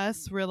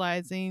us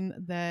realizing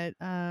that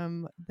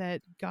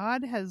that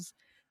God has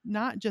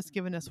not just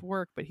given us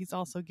work, but he's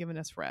also given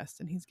us rest,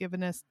 and he's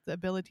given us the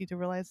ability to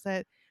realize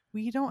that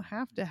we don't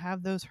have to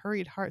have those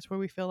hurried hearts where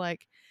we feel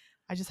like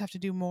I just have to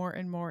do more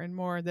and more and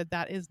more,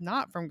 that is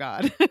not from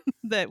God.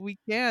 That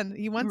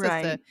he wants us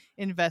to Right.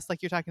 invest,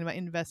 like you're talking about,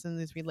 invest in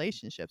these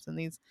relationships and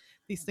these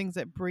things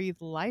that breathe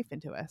life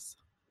into us.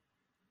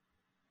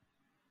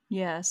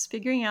 Yes.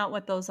 Figuring out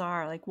what those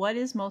are, like what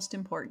is most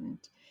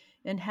important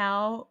and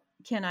how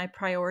can I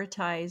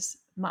prioritize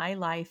my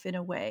life in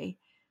a way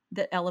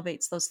that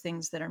elevates those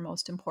things that are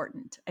most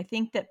important. I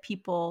think that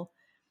people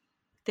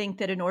think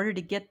that in order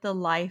to get the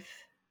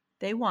life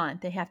they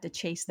want, they have to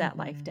chase that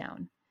life Mhm.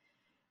 down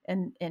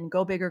and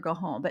go big or go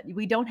home. But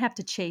we don't have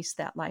to chase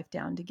that life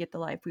down to get the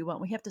life we want.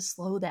 We have to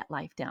slow that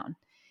life down.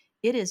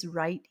 It is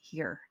right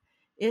here.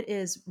 It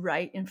is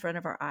right in front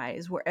of our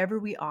eyes wherever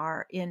we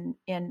are in.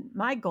 And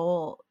my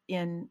goal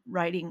in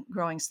writing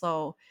Growing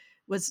Slow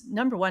was,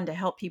 number one, to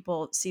help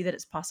people see that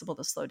it's possible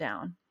to slow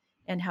down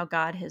and how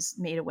God has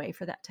made a way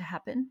for that to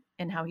happen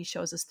and how he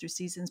shows us through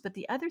seasons. But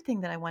the other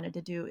thing that I wanted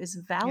to do is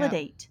Yeah.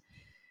 validate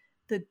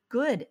the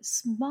good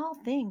small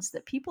things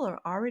that people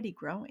are already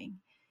growing.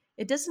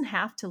 It doesn't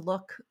have to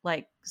look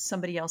like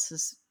somebody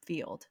else's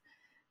field.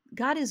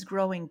 God is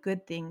growing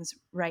good things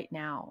right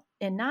now,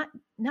 and not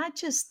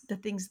just the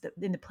things that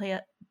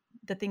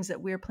the things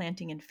that we're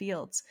planting in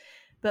fields.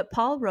 But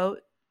Paul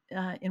wrote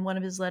in one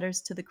of his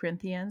letters to the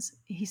Corinthians,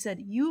 he said,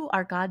 "You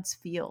are God's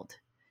field."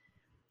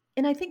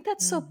 And I think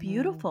that's so Mhm.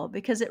 beautiful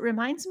because it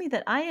reminds me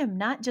that I am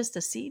not just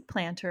a seed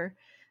planter.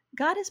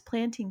 God is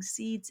planting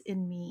seeds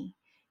in me,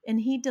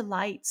 and He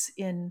delights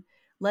in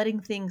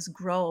letting things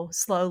grow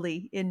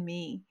slowly in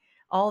me.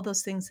 All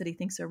those things that He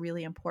thinks are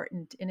really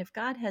important. And if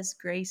God has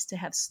grace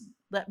to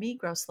let me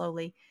grow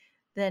slowly,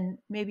 then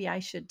maybe I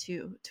should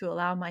too, to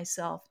allow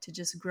myself to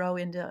just grow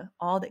into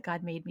all that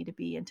God made me to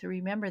be and to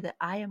remember that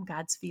I am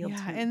God's field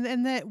Yeah, too.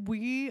 and that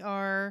we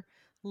are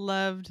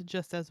loved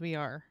just as we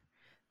are.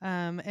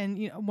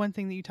 And one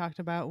thing that you talked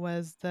about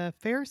was the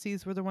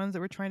Pharisees were the ones that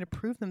were trying to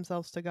prove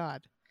themselves to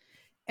God.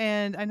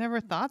 And I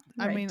never thought,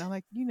 I mean, Right. I'm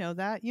like,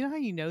 that, how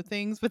you know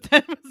things, but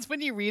then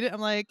when you read it,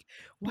 I'm like,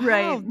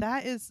 Right.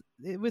 wow,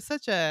 it was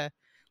such a,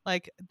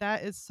 like,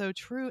 that is so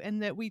true.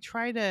 And that we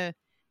try to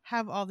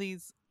have all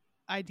these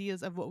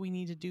ideas of what we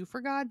need to do for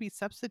God be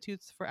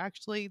substitutes for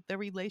actually the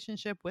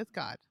relationship with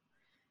God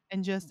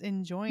and just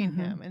enjoying Hmm.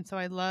 him. And so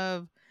I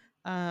love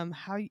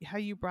how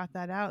you brought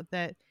that out,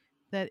 that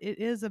it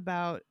is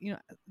about,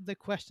 the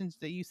questions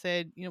that you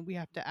said, we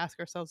have to ask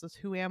ourselves is,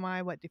 who am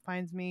I? What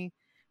defines me?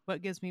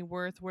 What gives me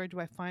worth? Where do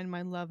I find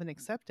my love and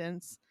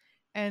acceptance?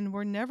 And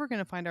we're never going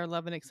to find our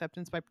love and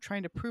acceptance by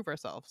trying to prove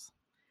ourselves.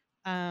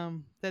 That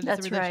it's a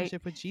That's right.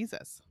 relationship with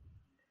Jesus.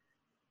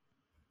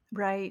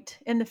 Right.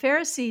 And the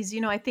Pharisees,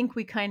 I think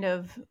we kind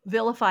of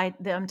vilified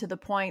them to the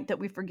point that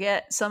we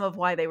forget some of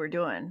why they were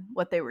doing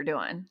what they were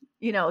doing.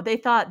 They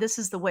thought this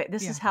is the way,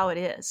 this Yeah. is how it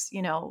is.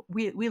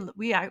 We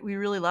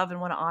really love and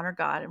want to honor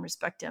God and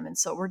respect him. And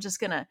so we're just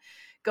going to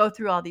go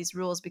through all these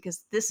rules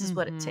because this is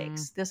what it Mm-hmm.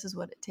 takes. This is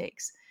what it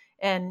takes.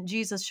 And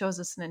Jesus shows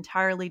us an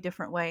entirely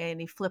different way, and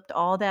he flipped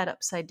all that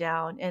upside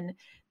down, and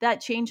that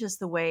changes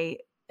the way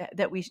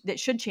that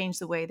should change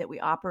the way that we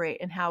operate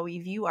and how we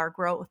view our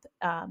growth.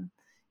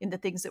 In the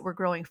things that we're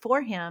growing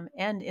for him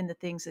and in the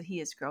things that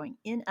he is growing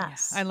in Yeah, I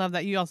us. love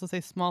that. You also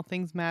say small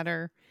things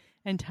matter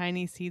and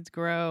tiny seeds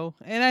grow.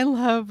 And I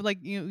love, like,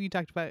 you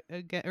talked about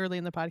again early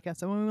in the podcast.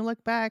 So when we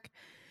look back,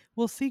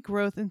 we'll see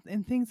growth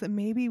in things that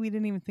maybe we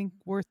didn't even think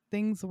were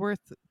things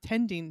worth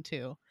tending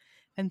to.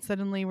 And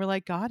suddenly we're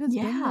like, God has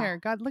been Yeah. there.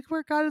 God, look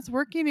where God is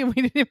working, and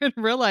we didn't even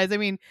realize. I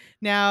mean,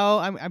 now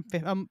I'm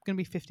going to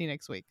be 50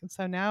 next week, and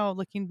so now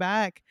looking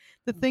back,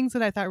 the things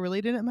that I thought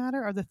really didn't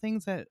matter are the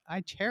things that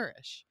I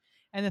cherish,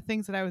 and the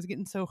things that I was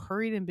getting so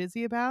hurried and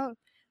busy about,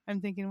 I'm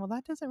thinking, well,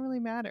 that doesn't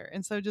really matter.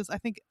 And so, just I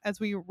think as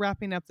we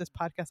wrapping up this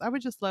podcast, I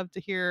would just love to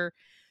hear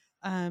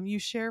you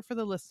share for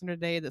the listener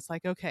today that's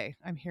like, okay,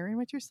 I'm hearing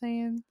what you're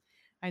saying.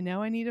 I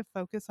know I need to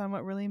focus on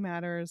what really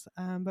matters.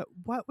 But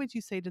what would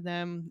you say to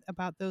them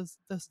about those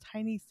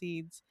tiny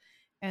seeds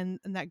and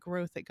that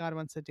growth that God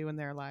wants to do in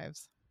their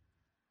lives?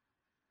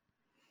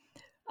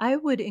 I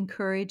would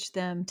encourage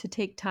them to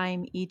take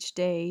time each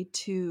day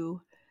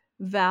to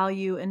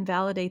value and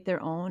validate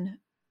their own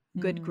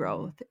good Mm,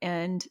 growth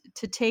and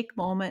to take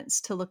moments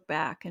to look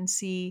back and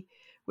see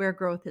where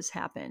growth has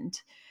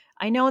happened.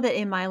 I know that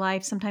in my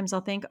life, sometimes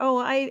I'll think, oh,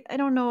 I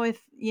don't know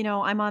if,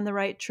 I'm on the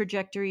right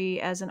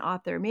trajectory as an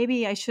author.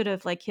 Maybe I should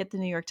have like hit the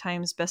New York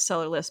Times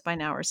bestseller list by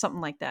now or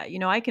something like that.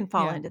 I can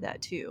fall yeah. into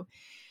that too.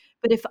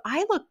 But if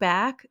I look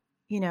back,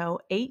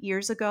 8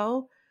 years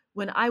ago,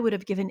 when I would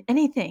have given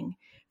anything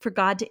for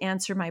God to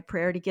answer my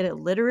prayer to get a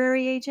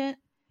literary agent,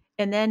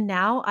 and then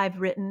now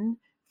I've written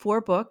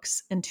 4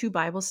 books and 2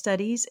 Bible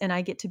studies, and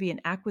I get to be an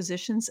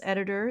acquisitions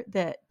editor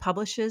that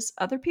publishes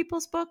other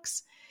people's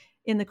books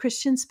in the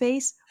Christian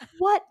space.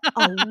 What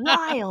a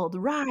wild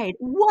ride.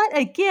 What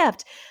a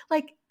gift.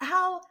 Like,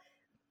 how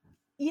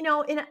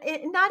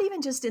and not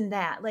even just in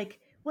that, like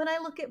when I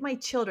look at my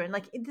children,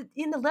 like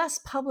in the less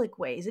public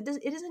ways, it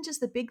isn't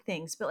just the big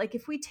things, but like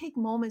if we take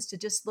moments to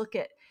just look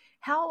at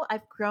how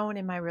I've grown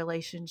in my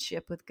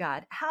relationship with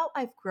God, how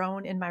I've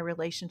grown in my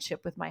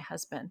relationship with my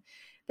husband.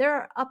 There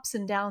are ups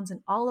and downs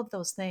in all of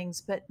those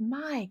things, but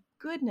my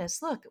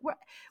goodness, look,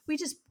 we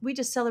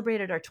just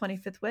celebrated our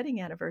 25th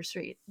wedding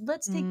anniversary.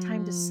 Let's take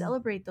time to Mm.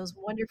 celebrate those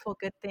wonderful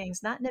good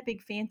things, not in a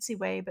big fancy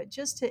way, but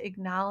just to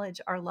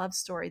acknowledge our love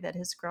story that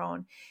has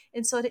grown.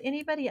 And so to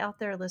anybody out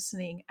there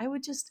listening, I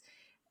would just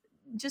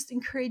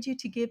encourage you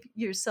to give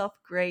yourself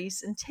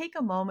grace and take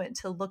a moment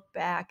to look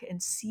back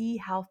and see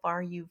how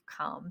far you've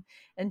come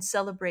and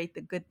celebrate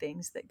the good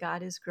things that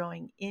God is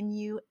growing in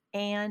you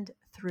and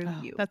through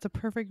Oh, you. that's a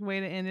perfect way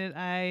to end it.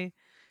 I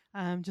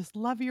just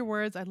love your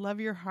words. I love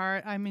your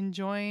heart. I'm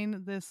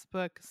enjoying this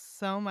book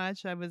so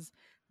much. I was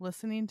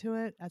listening to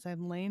it as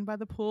I'm laying by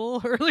the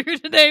pool earlier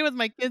today with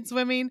my kids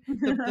swimming,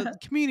 the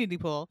community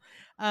pool.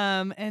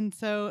 And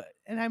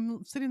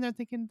I'm sitting there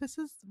thinking, this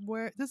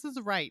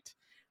is right.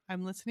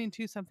 I'm listening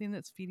to something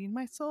that's feeding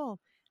my soul.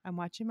 I'm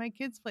watching my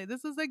kids play.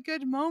 This is a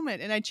good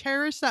moment. And I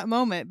cherish that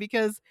moment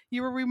because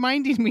you were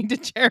reminding me to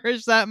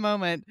cherish that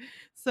moment.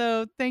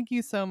 So thank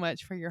you so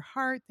much for your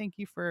heart. Thank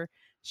you for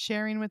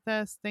sharing with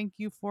us. Thank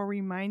you for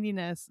reminding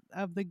us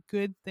of the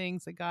good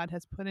things that God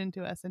has put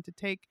into us and to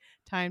take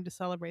time to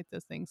celebrate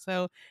those things.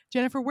 So,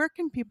 Jennifer, where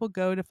can people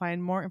go to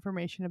find more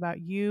information about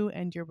you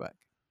and your book?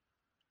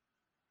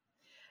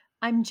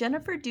 I'm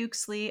Jennifer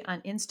Dukesley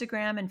on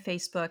Instagram and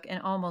Facebook,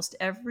 and almost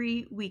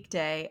every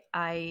weekday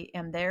I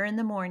am there in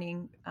the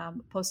morning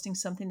posting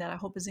something that I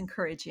hope is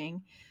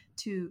encouraging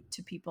to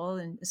people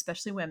and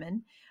especially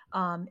women.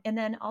 And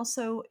then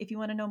also, if you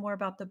want to know more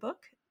about the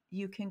book,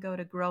 you can go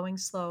to All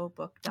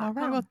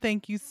right. Well, growingslowbook.com.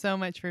 thank you so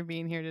much for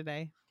being here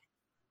today.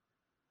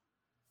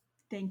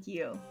 Thank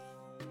you.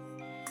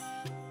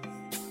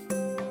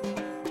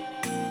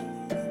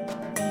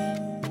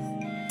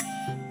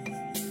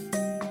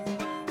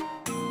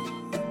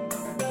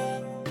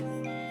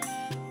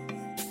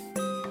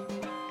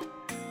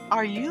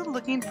 Are you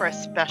looking for a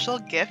special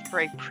gift for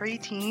a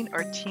preteen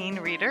or teen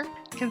reader?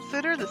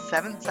 Consider The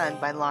Seventh Son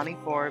by Lonnie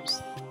Forbes.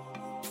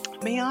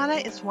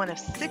 Mayana is one of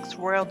 6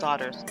 royal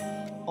daughters.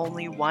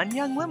 Only one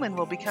young woman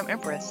will become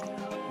empress,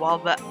 while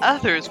the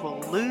others will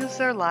lose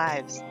their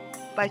lives.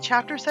 By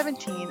chapter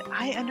 17,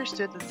 I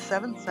understood that The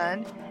Seventh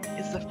Son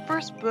is the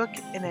first book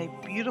in a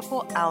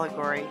beautiful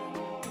allegory.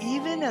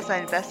 Even as I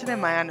invested in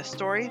Mayana's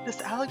story,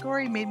 this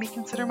allegory made me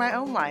consider my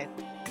own life.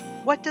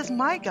 What does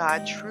my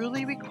God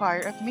truly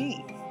require of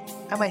me?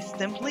 Am I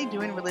simply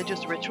doing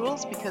religious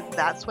rituals because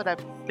that's what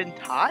I've been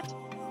taught?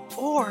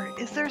 Or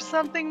is there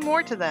something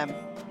more to them?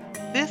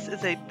 This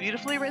is a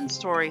beautifully written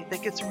story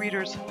that gets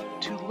readers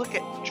to look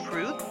at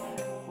truth,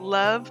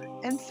 love,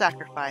 and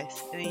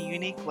sacrifice in a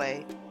unique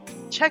way.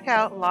 Check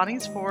out Lonnie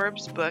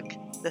Forbes' book,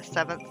 The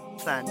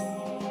Seventh Son.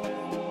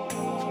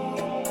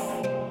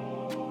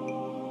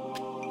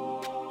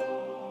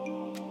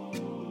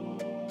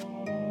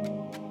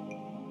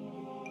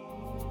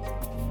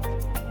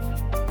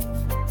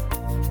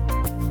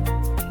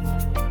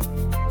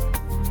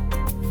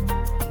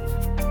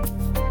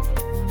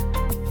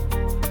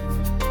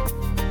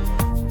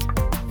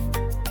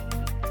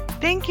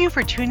 Thank you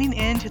for tuning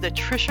in to the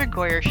Trisha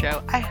Goyer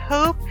Show. I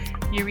hope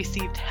you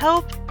received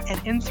help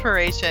and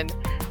inspiration.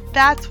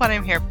 That's what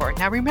I'm here for.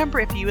 Now remember,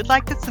 if you would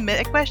like to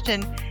submit a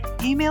question,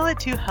 email it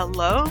to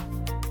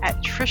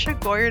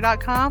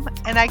hello@trishagoyer.com,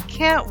 and I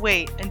can't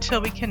wait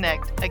until we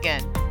connect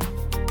again.